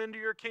you come into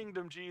your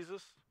kingdom,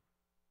 Jesus."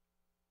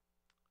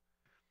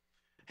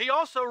 He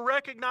also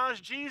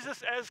recognized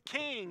Jesus as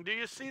king. Do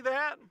you see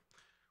that?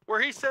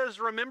 Where he says,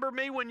 "Remember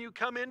me when you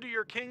come into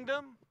your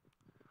kingdom."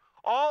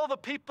 All the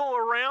people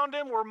around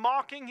him were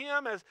mocking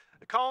him, as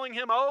calling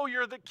him, "Oh,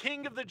 you're the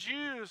king of the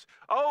Jews.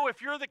 Oh,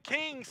 if you're the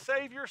king,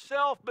 save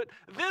yourself." But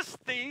this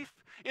thief,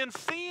 in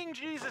seeing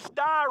Jesus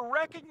die,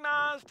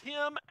 recognized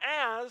him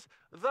as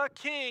the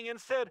king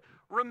and said,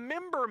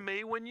 "Remember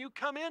me when you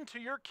come into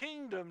your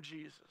kingdom,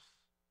 Jesus.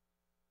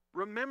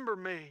 Remember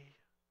me."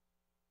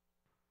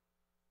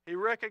 He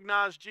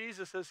recognized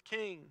Jesus as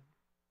king.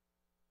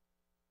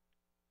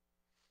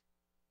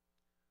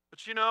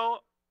 But you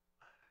know,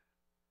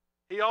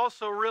 he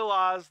also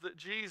realized that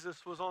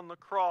Jesus was on the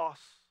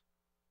cross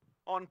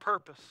on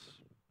purpose.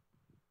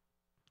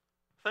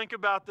 Think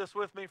about this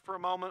with me for a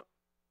moment.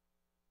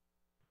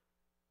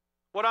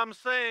 What I'm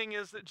saying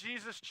is that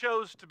Jesus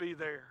chose to be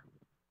there.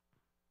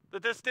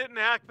 That this didn't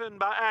happen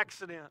by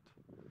accident.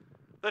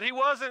 That he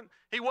wasn't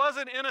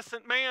an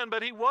innocent man,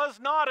 but he was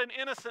not an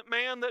innocent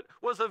man that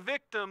was a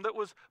victim, that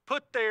was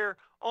put there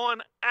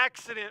on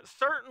accident.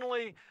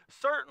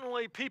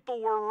 Certainly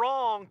people were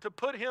wrong to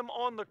put him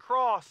on the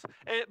cross.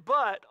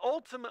 But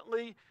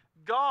ultimately,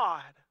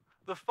 God,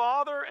 the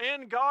Father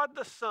and God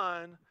the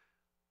Son,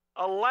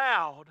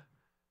 allowed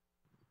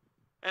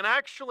and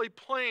actually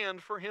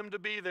planned for him to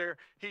be there.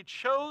 He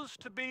chose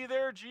to be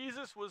there.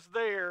 Jesus was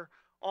there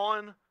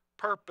on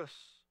purpose.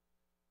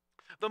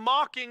 The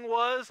mocking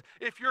was,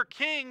 if you're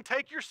king,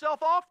 take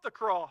yourself off the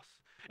cross.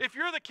 If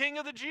you're the king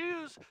of the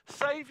Jews,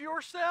 save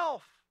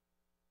yourself.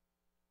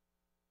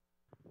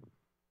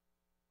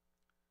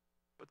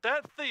 But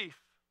that thief,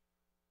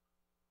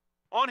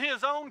 on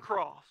his own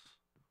cross,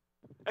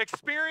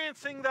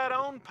 experiencing that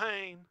own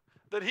pain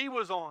that he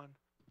was on,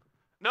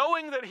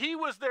 knowing that he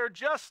was there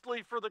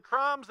justly for the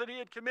crimes that he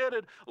had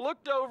committed,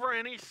 looked over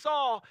and he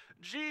saw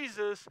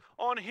Jesus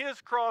on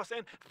his cross.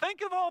 And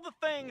think of all the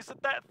things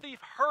that thief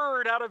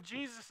heard out of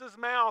Jesus'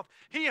 mouth.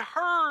 He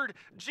heard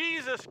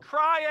Jesus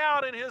cry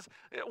out in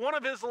one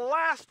of his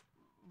last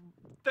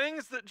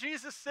things that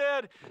Jesus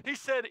said. He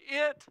said,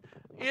 "It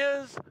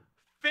is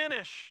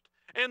finished."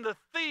 And the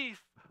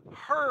thief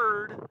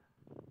heard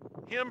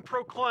him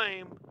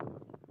proclaim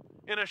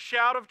in a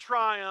shout of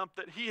triumph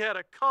that he had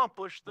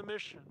accomplished the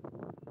mission,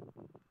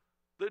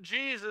 that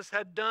Jesus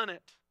had done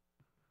it.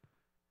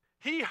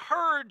 He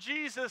heard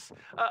Jesus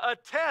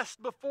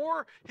attest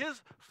before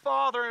his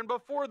Father and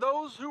before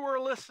those who were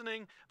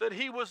listening that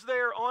he was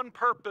there on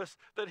purpose,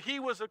 that he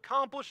was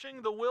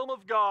accomplishing the will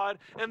of God,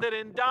 and that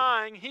in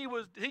dying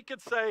he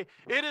could say,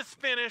 "It is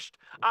finished,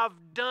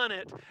 I've done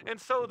it." And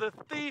so the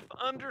thief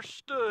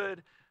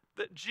understood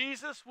that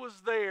Jesus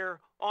was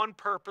there on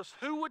purpose.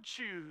 Who would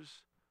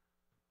choose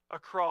a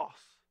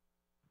cross?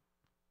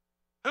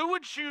 Who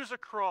would choose a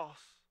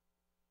cross?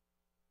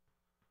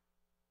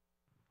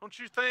 Don't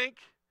you think,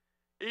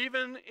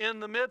 even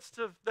in the midst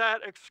of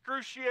that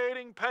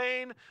excruciating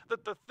pain,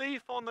 that the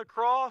thief on the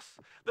cross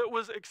that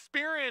was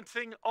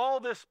experiencing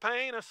all this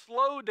pain, a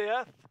slow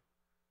death,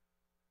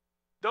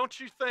 don't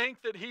you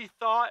think that he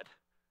thought,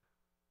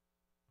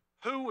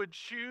 who would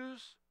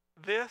choose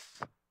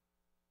this?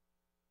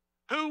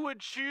 Who would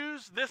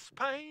choose this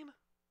pain?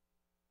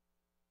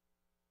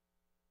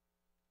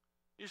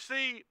 You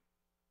see,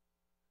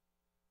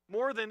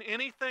 more than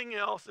anything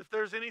else, if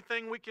there's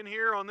anything we can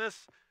hear on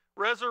this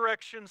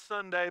Resurrection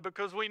Sunday,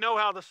 because we know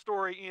how the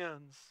story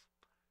ends,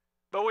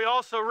 but we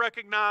also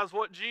recognize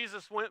what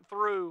Jesus went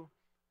through.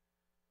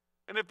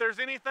 And if there's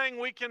anything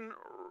we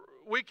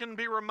can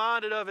be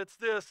reminded of, it's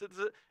this,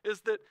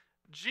 is that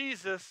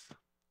Jesus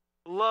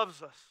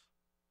loves us.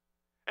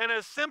 And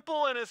as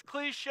simple and as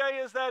cliche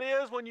as that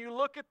is, when you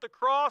look at the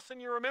cross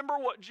and you remember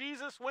what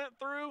Jesus went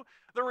through,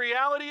 the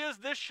reality is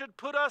this should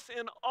put us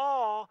in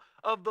awe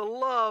of the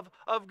love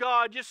of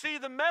God. You see,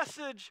 the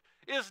message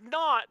is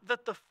not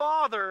that the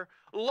Father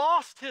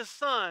lost his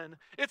Son.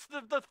 It's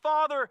that the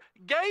Father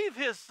gave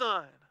his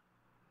Son.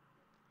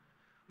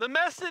 The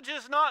message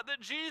is not that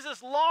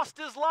Jesus lost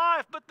his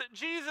life, but that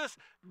Jesus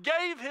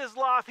gave his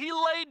life. He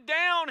laid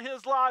down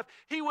his life.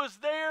 He was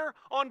there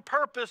on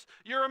purpose.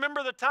 You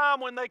remember the time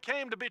when they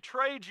came to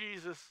betray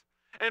Jesus,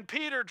 and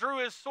Peter drew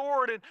his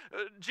sword, and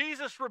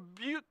Jesus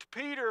rebuked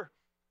Peter.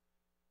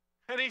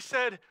 And he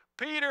said,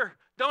 "Peter,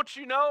 don't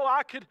you know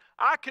I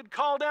could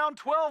call down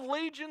 12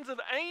 legions of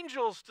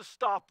angels to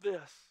stop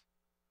this?"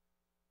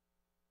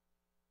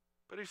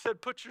 But he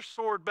said, "Put your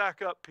sword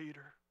back up,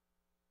 Peter."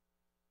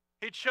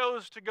 He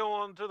chose to go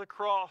on to the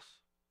cross.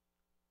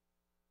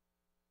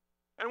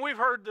 And we've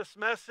heard this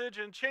message,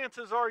 and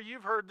chances are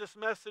you've heard this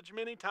message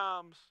many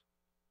times.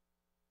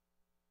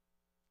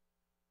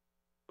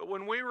 But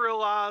when we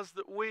realize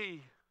that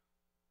we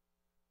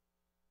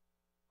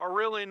are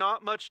really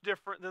not much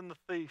different than the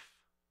thief,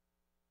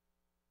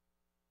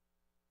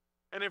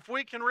 and if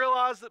we can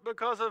realize that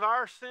because of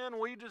our sin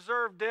we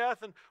deserve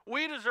death and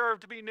we deserve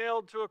to be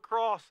nailed to a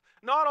cross,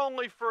 not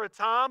only for a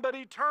time, but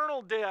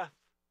eternal death,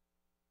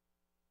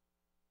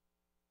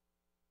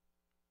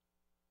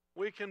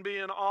 we can be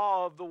in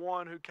awe of the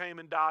one who came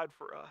and died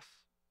for us.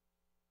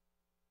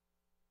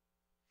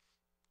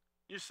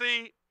 You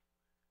see,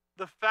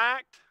 the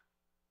fact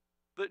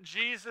that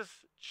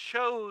Jesus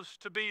chose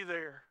to be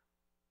there,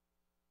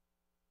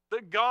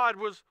 that God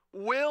was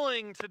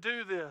willing to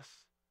do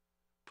this,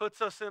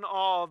 puts us in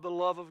awe of the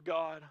love of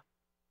God.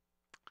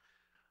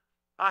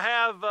 I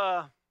have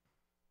a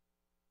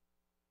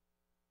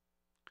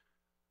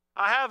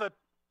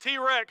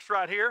T-Rex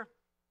right here.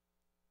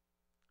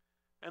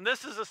 And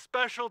this is a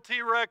special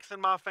T-Rex in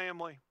my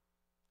family.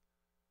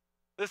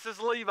 This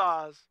is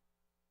Levi's.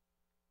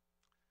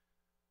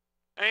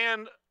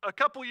 And a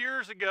couple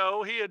years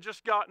ago, he had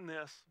just gotten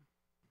this.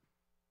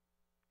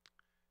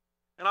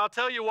 And I'll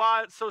tell you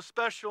why it's so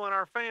special in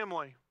our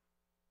family.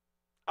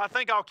 I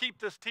think I'll keep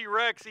this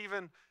T-Rex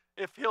even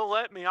if he'll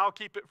let me. I'll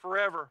keep it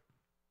forever.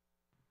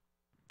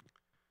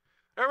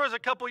 There was a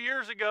couple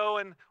years ago,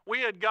 and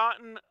we had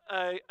gotten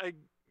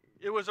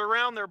it was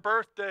around their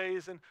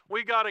birthdays, and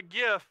we got a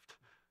gift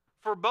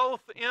for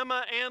both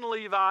Emma and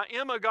Levi.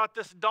 Emma got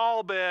this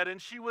doll bed,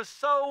 and she was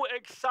so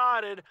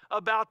excited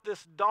about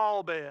this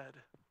doll bed.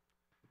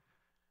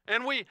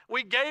 And we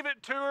gave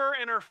it to her,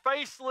 and her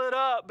face lit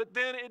up, but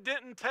then it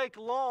didn't take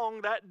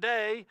long that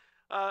day.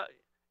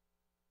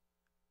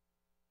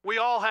 We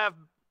all have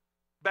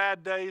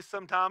bad days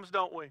sometimes,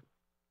 don't we?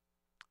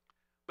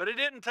 But it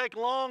didn't take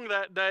long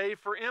that day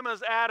for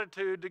Emma's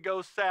attitude to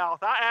go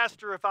south. I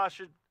asked her if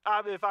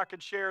I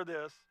could share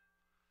this.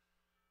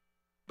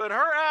 But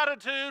her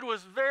attitude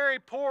was very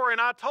poor, and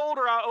I told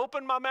her, I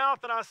opened my mouth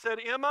and I said,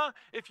 Emma,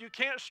 if you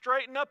can't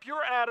straighten up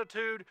your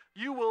attitude,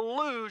 you will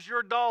lose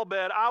your doll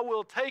bed. I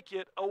will take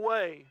it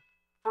away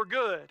for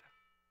good.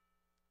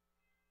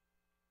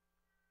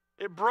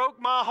 It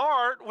broke my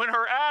heart when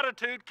her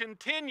attitude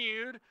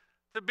continued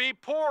to be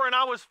poor, and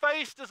I was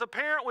faced as a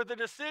parent with a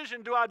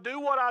decision. Do I do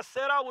what I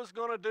said I was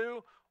going to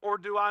do, or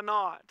do I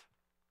not?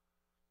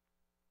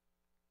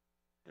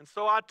 And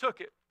so I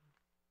took it.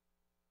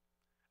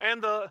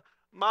 And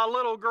my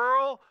little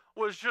girl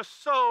was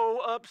just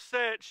so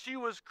upset. She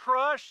was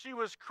crushed. She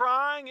was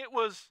crying. It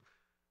was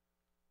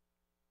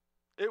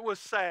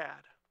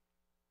sad.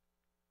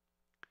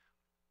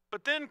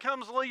 But then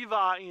comes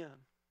Levi in.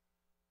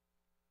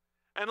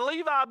 And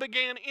Levi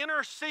began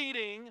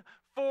interceding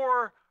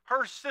for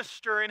her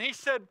sister. And he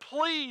said,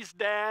 please,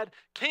 Dad,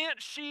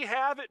 can't she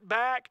have it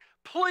back?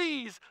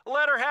 Please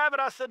let her have it.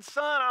 I said,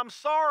 son, I'm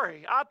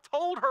sorry. I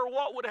told her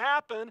what would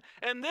happen,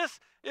 and this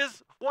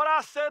is what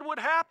I said would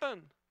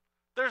happen.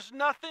 There's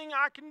nothing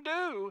I can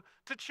do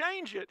to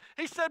change it.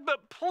 He said,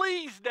 but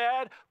please,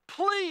 Dad,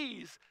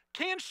 please,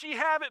 can she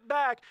have it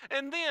back?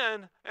 And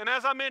then, and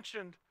as I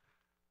mentioned,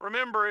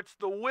 remember, it's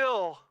the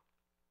will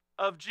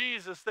of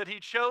Jesus that he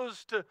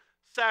chose to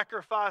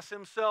sacrifice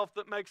himself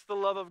that makes the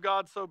love of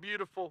God so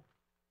beautiful.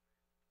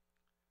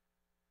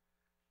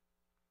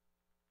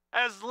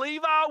 As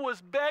Levi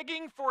was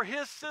begging for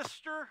his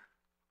sister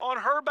on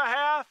her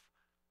behalf,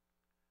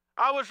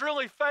 I was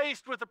really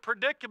faced with a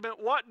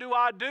predicament. What do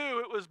I do?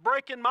 It was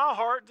breaking my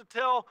heart to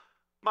tell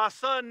my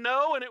son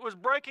no, and it was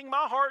breaking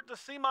my heart to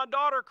see my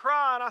daughter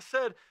cry. And I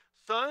said,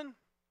 son,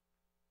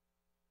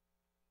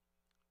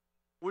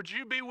 would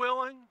you be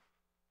willing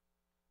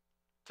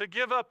to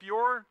give up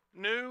your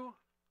new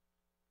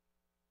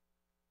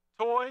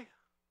toy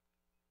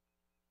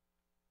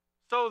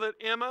so that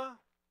Emma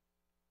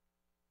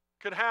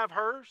could have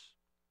hers?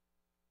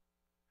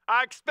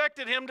 I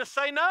expected him to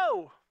say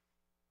no.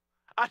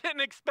 I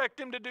didn't expect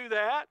him to do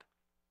that.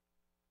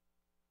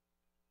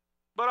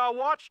 But I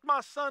watched my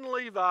son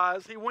Levi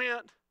as he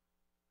went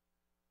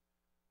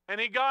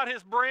and he got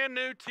his brand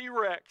new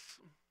T-Rex.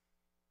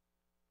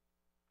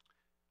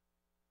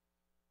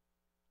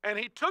 And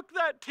he took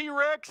that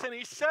T-Rex and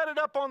he set it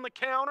up on the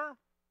counter.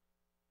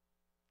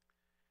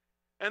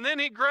 And then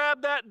he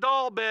grabbed that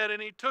doll bed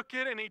and he took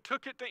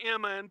it to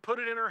Emma and put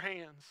it in her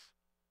hands.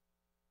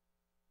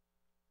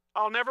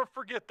 I'll never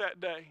forget that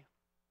day.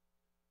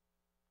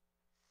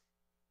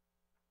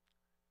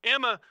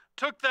 Emma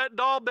took that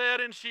doll bed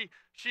and she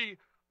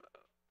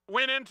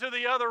went into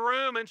the other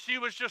room and she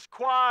was just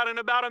quiet. And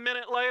about a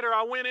minute later,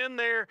 I went in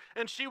there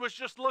and she was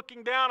just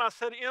looking down. I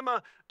said,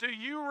 Emma, do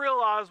you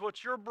realize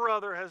what your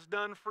brother has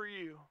done for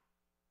you?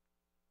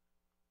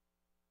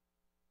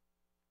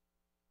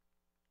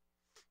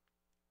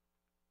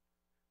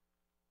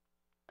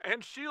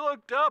 And she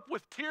looked up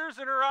with tears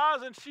in her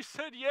eyes and she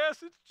said,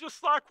 yes, it's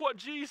just like what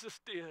Jesus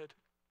did.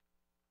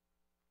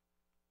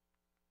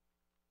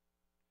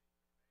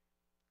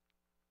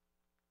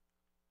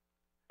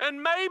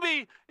 And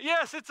maybe,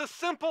 yes, it's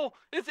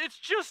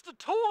just a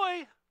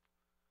toy.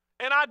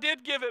 And I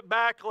did give it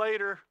back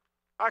later.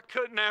 I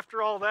couldn't,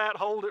 after all that,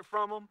 hold it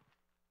from them.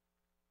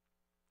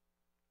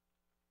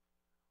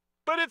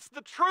 But it's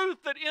the truth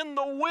that in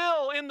the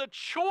will, in the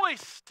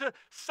choice to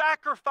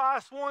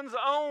sacrifice one's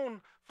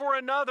own for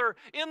another,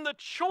 in the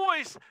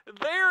choice,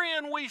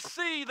 therein we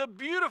see the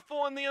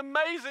beautiful and the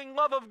amazing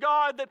love of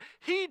God, that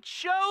he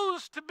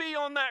chose to be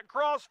on that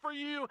cross for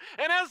you.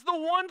 And as the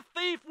one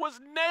thief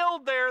was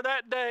nailed there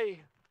that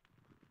day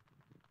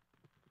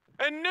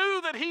and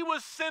knew that he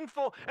was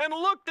sinful and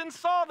looked and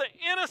saw the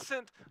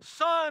innocent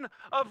Son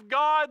of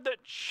God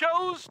that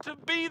chose to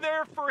be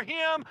there for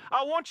him,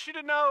 I want you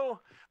to know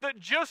that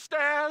just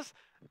as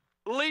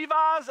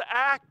Levi's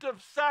act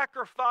of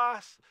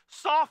sacrifice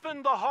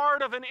softened the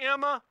heart of an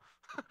Emma,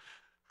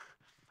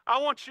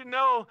 I want you to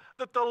know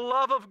that the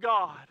love of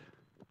God,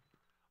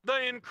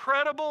 the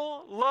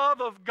incredible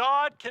love of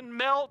God, can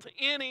melt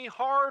any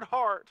hard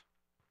heart.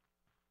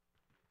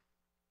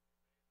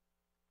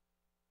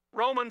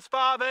 Romans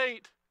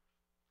 5:8.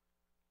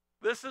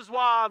 This is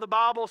why the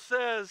Bible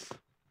says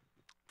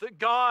that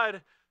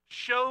God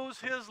shows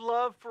his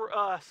love for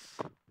us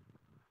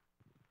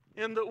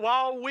in that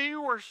while we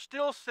were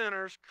still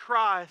sinners,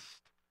 Christ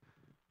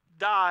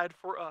died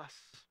for us.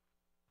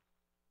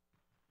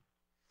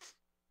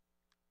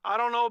 I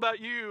don't know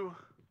about you,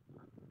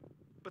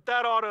 but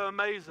that ought to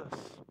amaze us.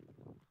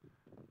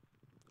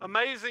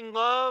 Amazing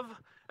love,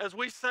 as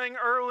we sang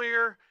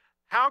earlier,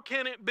 How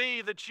can it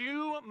be that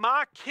you,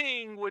 my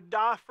king, would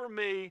die for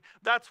me?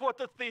 That's what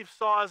the thief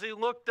saw as he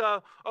looked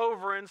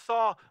over and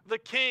saw the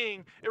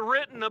king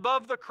written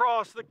above the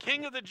cross, the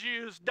King of the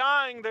Jews,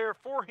 dying there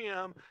for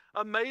him.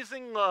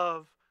 Amazing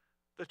love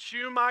that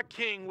you, my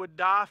king, would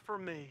die for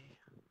me.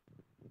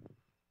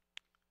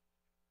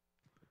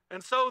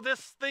 And so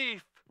this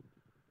thief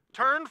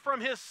turned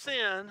from his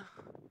sin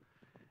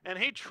and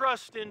he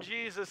trusted in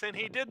Jesus, and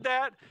he did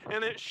that,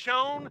 and it's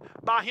shown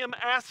by him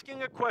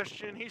asking a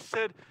question. He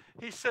said,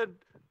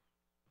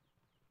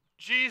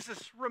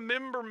 Jesus,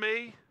 remember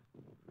me.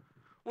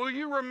 Will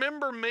you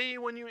remember me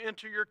when you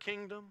enter your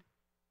kingdom?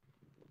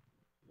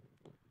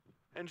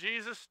 And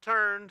Jesus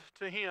turned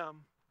to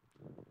him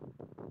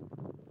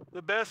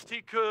the best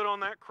he could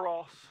on that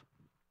cross.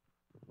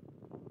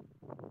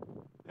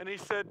 And he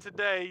said,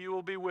 today you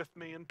will be with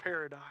me in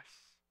paradise.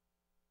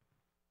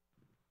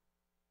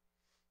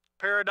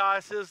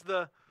 Paradise is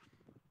the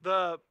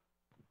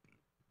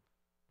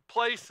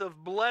place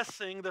of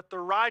blessing that the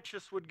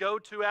righteous would go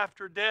to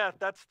after death.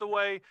 That's the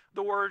way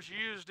the word's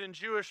used in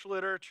Jewish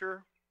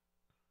literature.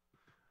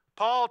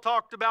 Paul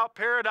talked about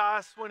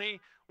paradise when he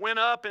went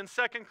up in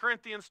 2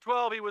 Corinthians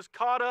 12. He was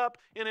caught up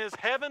in his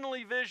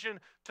heavenly vision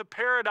to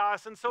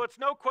paradise. And so it's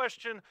no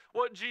question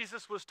what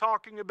Jesus was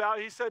talking about.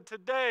 He said,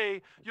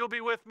 today you'll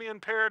be with me in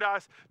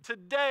paradise.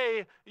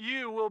 Today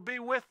you will be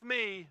with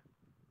me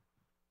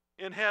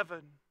in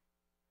heaven.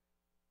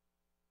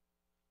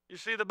 You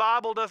see, the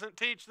Bible doesn't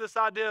teach this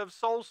idea of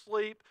soul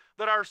sleep,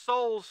 that our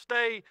souls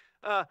stay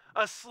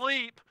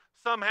asleep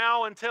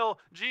somehow until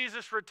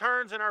Jesus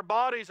returns and our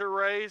bodies are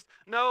raised.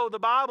 No, the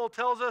Bible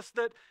tells us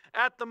that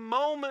at the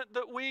moment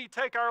that we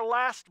take our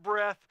last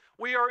breath,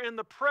 we are in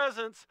the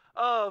presence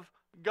of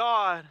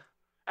God,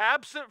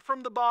 absent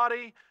from the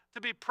body,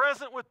 to be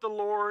present with the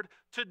Lord.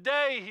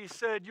 Today, he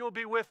said, you'll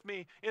be with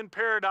me in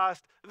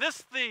paradise. This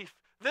thief,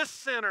 this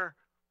sinner,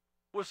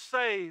 was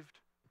saved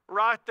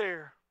right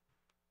there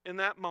in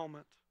that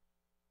moment.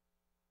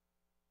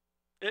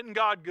 Isn't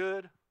God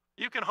good?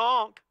 You can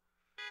honk.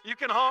 You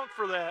can honk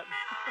for that.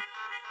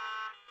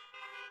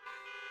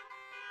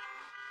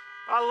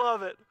 I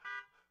love it.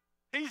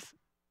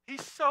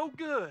 He's so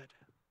good.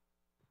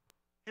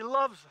 He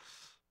loves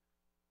us.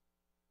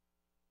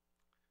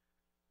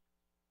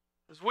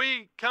 As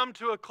we come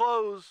to a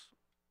close,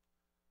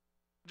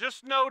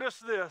 just notice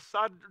this.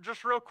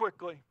 Just real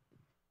quickly.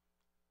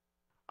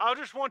 I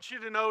just want you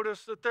to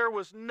notice that there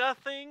was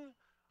nothing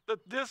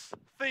that this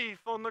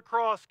thief on the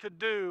cross could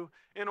do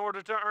in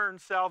order to earn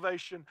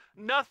salvation.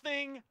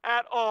 Nothing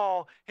at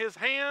all. His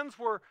hands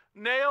were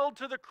nailed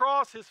to the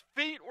cross. His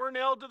feet were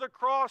nailed to the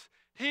cross.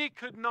 He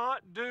could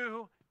not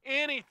do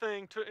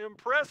anything to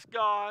impress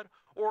God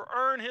or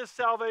earn his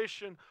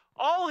salvation.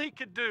 All he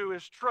could do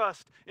is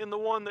trust in the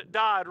one that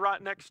died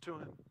right next to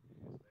him.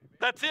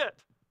 That's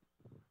it.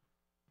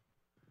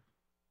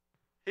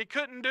 He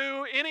couldn't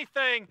do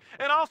anything.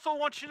 And I also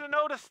want you to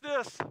notice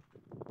this.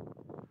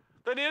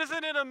 Then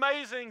isn't it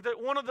amazing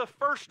that one of the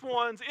first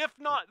ones, if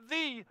not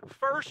the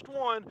first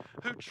one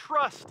who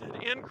trusted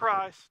in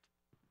Christ,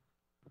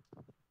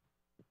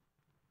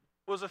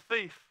 was a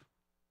thief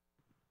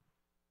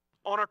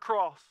on a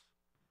cross?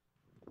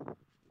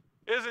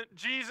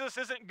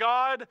 Isn't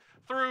God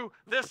through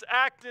this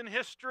act in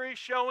history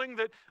showing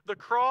that the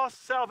cross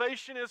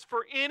salvation is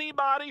for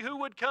anybody who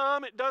would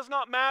come? It does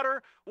not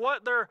matter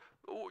what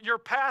your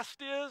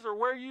past is or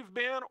where you've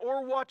been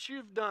or what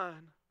you've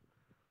done.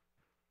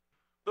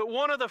 But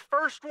one of the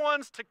first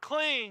ones to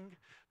cling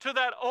to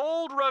that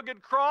old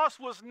rugged cross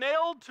was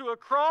nailed to a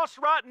cross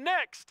right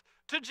next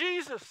to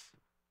Jesus.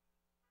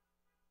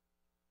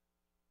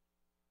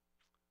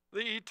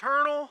 The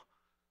eternal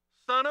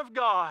Son of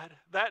God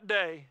that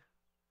day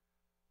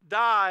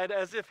died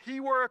as if he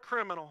were a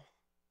criminal,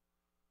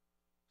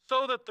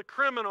 so that the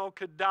criminal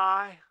could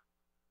die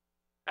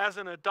as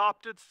an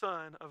adopted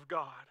son of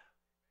God.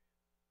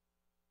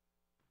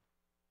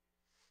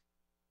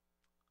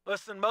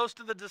 Listen,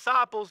 most of the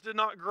disciples did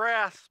not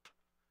grasp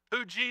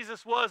who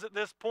Jesus was at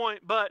this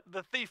point, but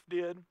the thief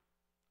did.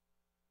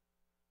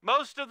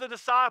 Most of the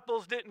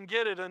disciples didn't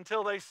get it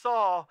until they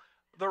saw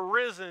the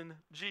risen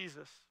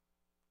Jesus.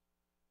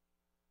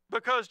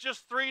 Because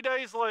just 3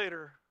 days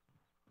later,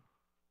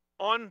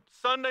 on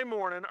Sunday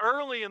morning,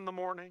 early in the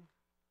morning,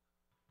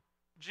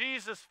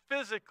 Jesus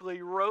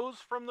physically rose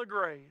from the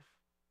grave.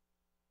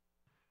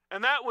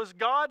 And that was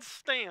God's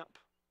stamp,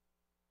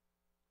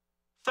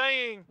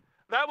 saying,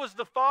 that was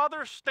the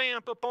Father's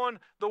stamp upon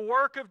the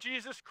work of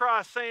Jesus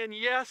Christ, saying,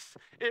 yes,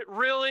 it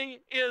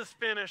really is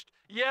finished.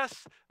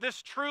 Yes,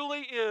 this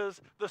truly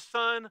is the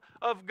Son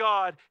of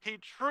God. He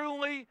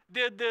truly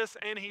did this,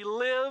 and he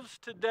lives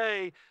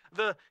today.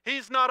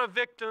 He's not a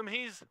victim,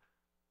 he's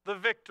the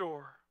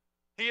victor.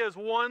 He has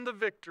won the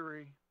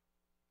victory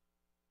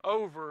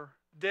over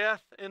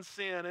death and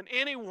sin. And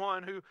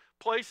anyone who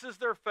places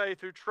their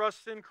faith, who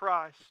trusts in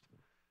Christ,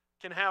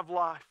 can have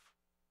life.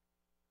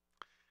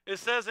 It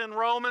says in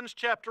Romans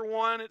chapter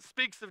 1, it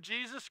speaks of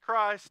Jesus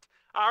Christ,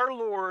 our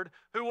Lord,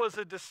 who was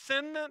a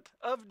descendant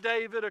of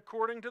David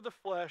according to the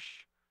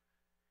flesh,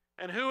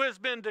 and who has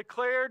been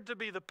declared to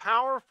be the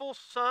powerful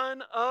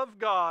Son of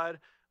God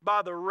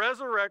by the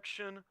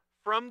resurrection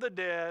from the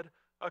dead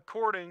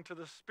according to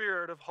the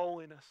Spirit of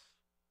holiness.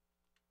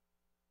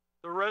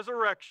 The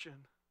resurrection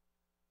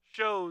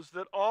shows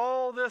that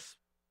all this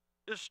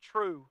is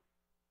true.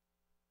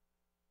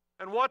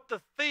 And what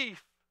the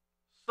thief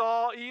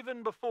saw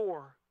even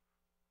before,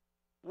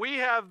 we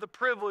have the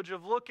privilege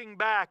of looking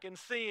back and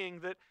seeing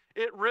that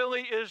it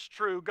really is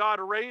true. God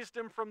raised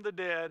him from the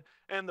dead,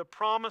 and the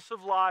promise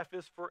of life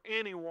is for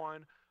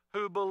anyone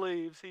who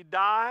believes. He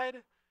died,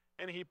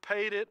 and he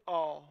paid it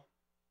all.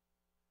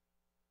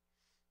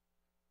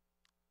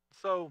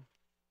 So,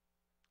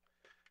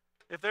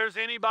 if there's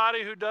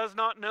anybody who does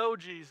not know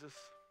Jesus,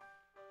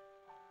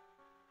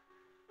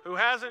 who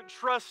hasn't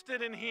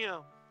trusted in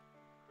him,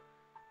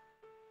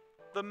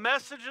 the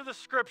message of the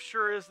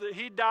Scripture is that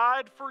he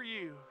died for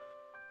you,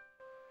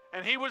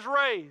 and he was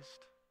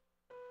raised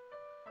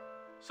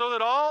so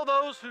that all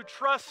those who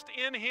trust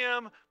in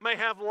him may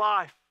have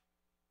life.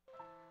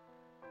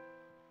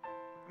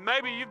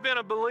 Maybe you've been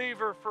a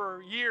believer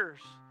for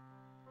years.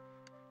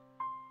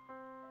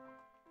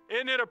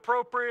 Isn't it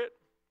appropriate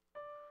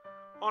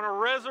on a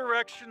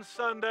Resurrection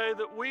Sunday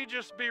that we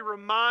just be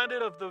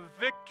reminded of the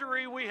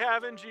victory we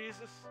have in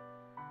Jesus?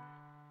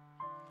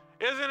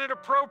 Isn't it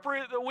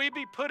appropriate that we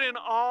be put in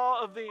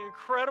awe of the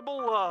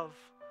incredible love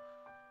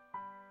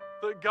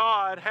that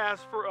God has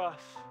for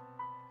us?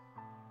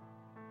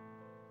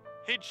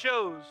 He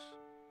chose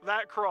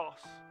that cross.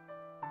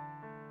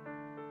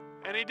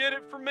 And he did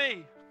it for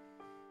me.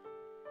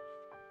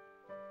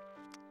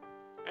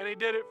 And he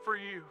did it for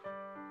you.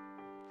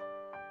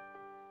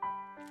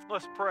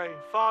 Let's pray.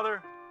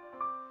 Father,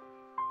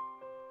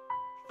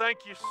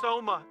 thank you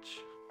so much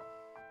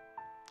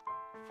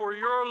for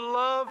your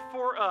love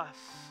for us.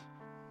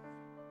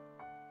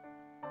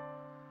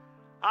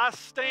 I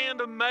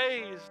stand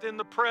amazed in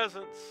the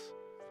presence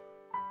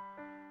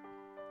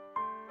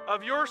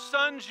of your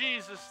Son,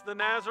 Jesus the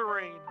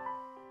Nazarene.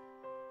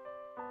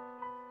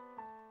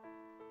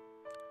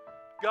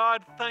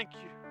 God, thank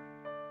you.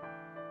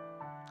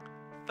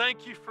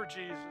 Thank you for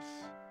Jesus.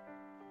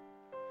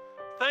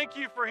 Thank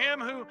you for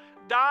him who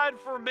died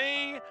for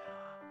me,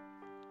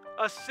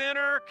 a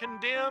sinner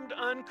condemned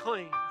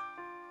unclean.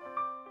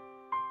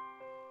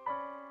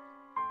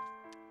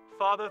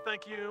 Father,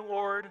 thank you,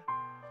 Lord,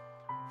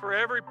 for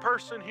every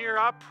person here.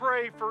 I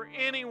pray for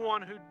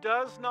anyone who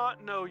does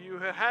not know you,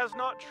 who has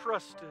not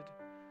trusted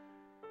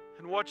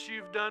in what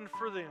you've done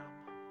for them.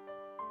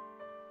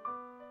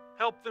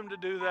 Help them to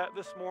do that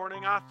this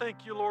morning. I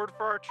thank you, Lord,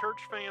 for our church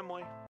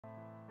family.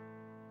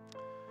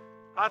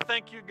 I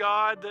thank you,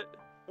 God, that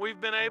we've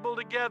been able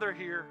to gather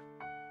here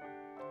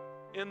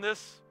in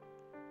this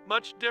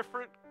much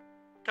different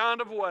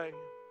kind of way.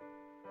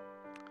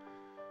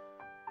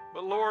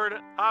 But Lord,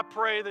 I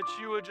pray that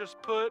you would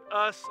just put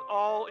us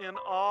all in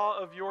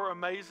awe of your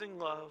amazing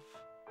love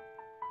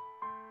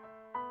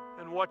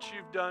and what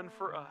you've done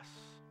for us.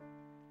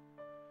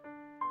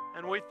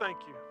 And we thank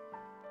you.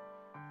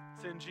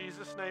 It's in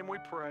Jesus' name we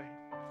pray.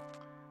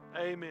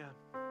 Amen.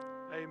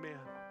 Amen.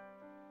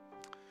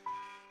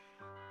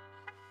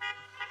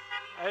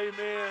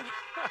 Amen.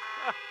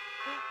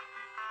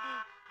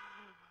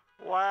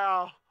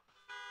 Wow.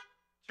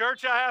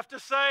 Church, I have to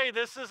say,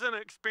 this is an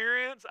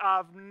experience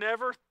I've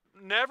never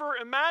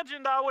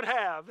imagined I would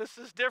have. This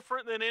is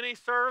different than any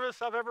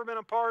service I've ever been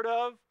a part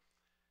of.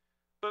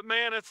 But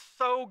man, it's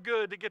so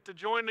good to get to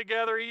join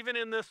together, even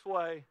in this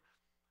way,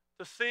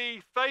 to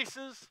see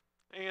faces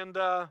and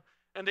to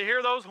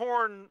hear those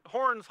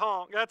horns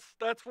honk.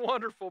 That's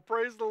wonderful.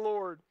 Praise the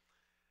Lord.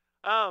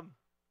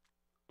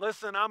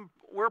 Listen,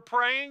 we're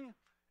praying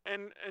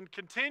and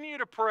continue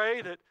to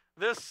pray that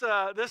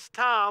this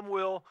time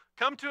will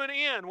come to an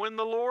end when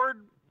the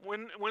Lord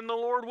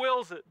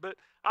wills it. But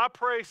I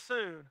pray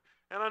soon,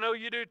 and I know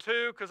you do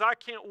too, because I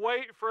can't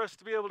wait for us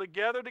to be able to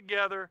gather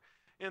together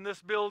in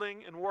this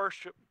building and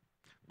worship.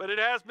 But it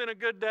has been a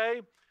good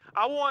day.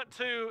 I want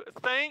to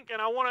thank,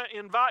 and I want to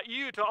invite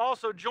you to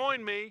also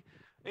join me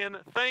in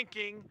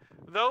thanking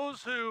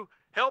those who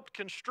helped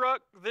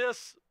construct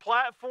this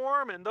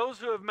platform and those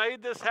who have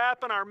made this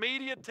happen. Our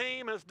media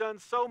team has done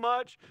so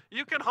much.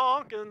 You can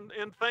honk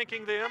in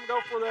thanking them.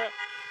 Go for that.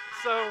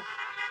 So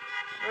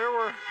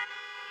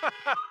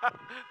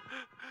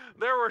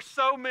there were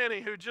so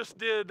many who just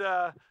did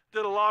a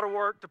lot of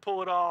work to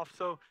pull it off.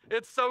 So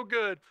it's so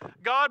good.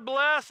 God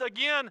bless.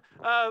 Again,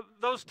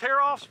 those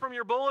tear-offs from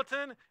your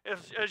bulletin,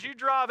 as you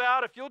drive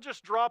out, if you'll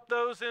just drop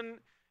those in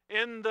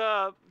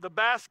the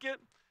basket.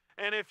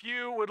 And if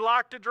you would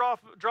like to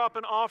drop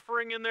an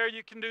offering in there,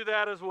 you can do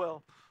that as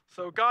well.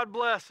 So God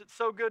bless. It's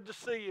so good to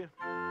see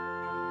you.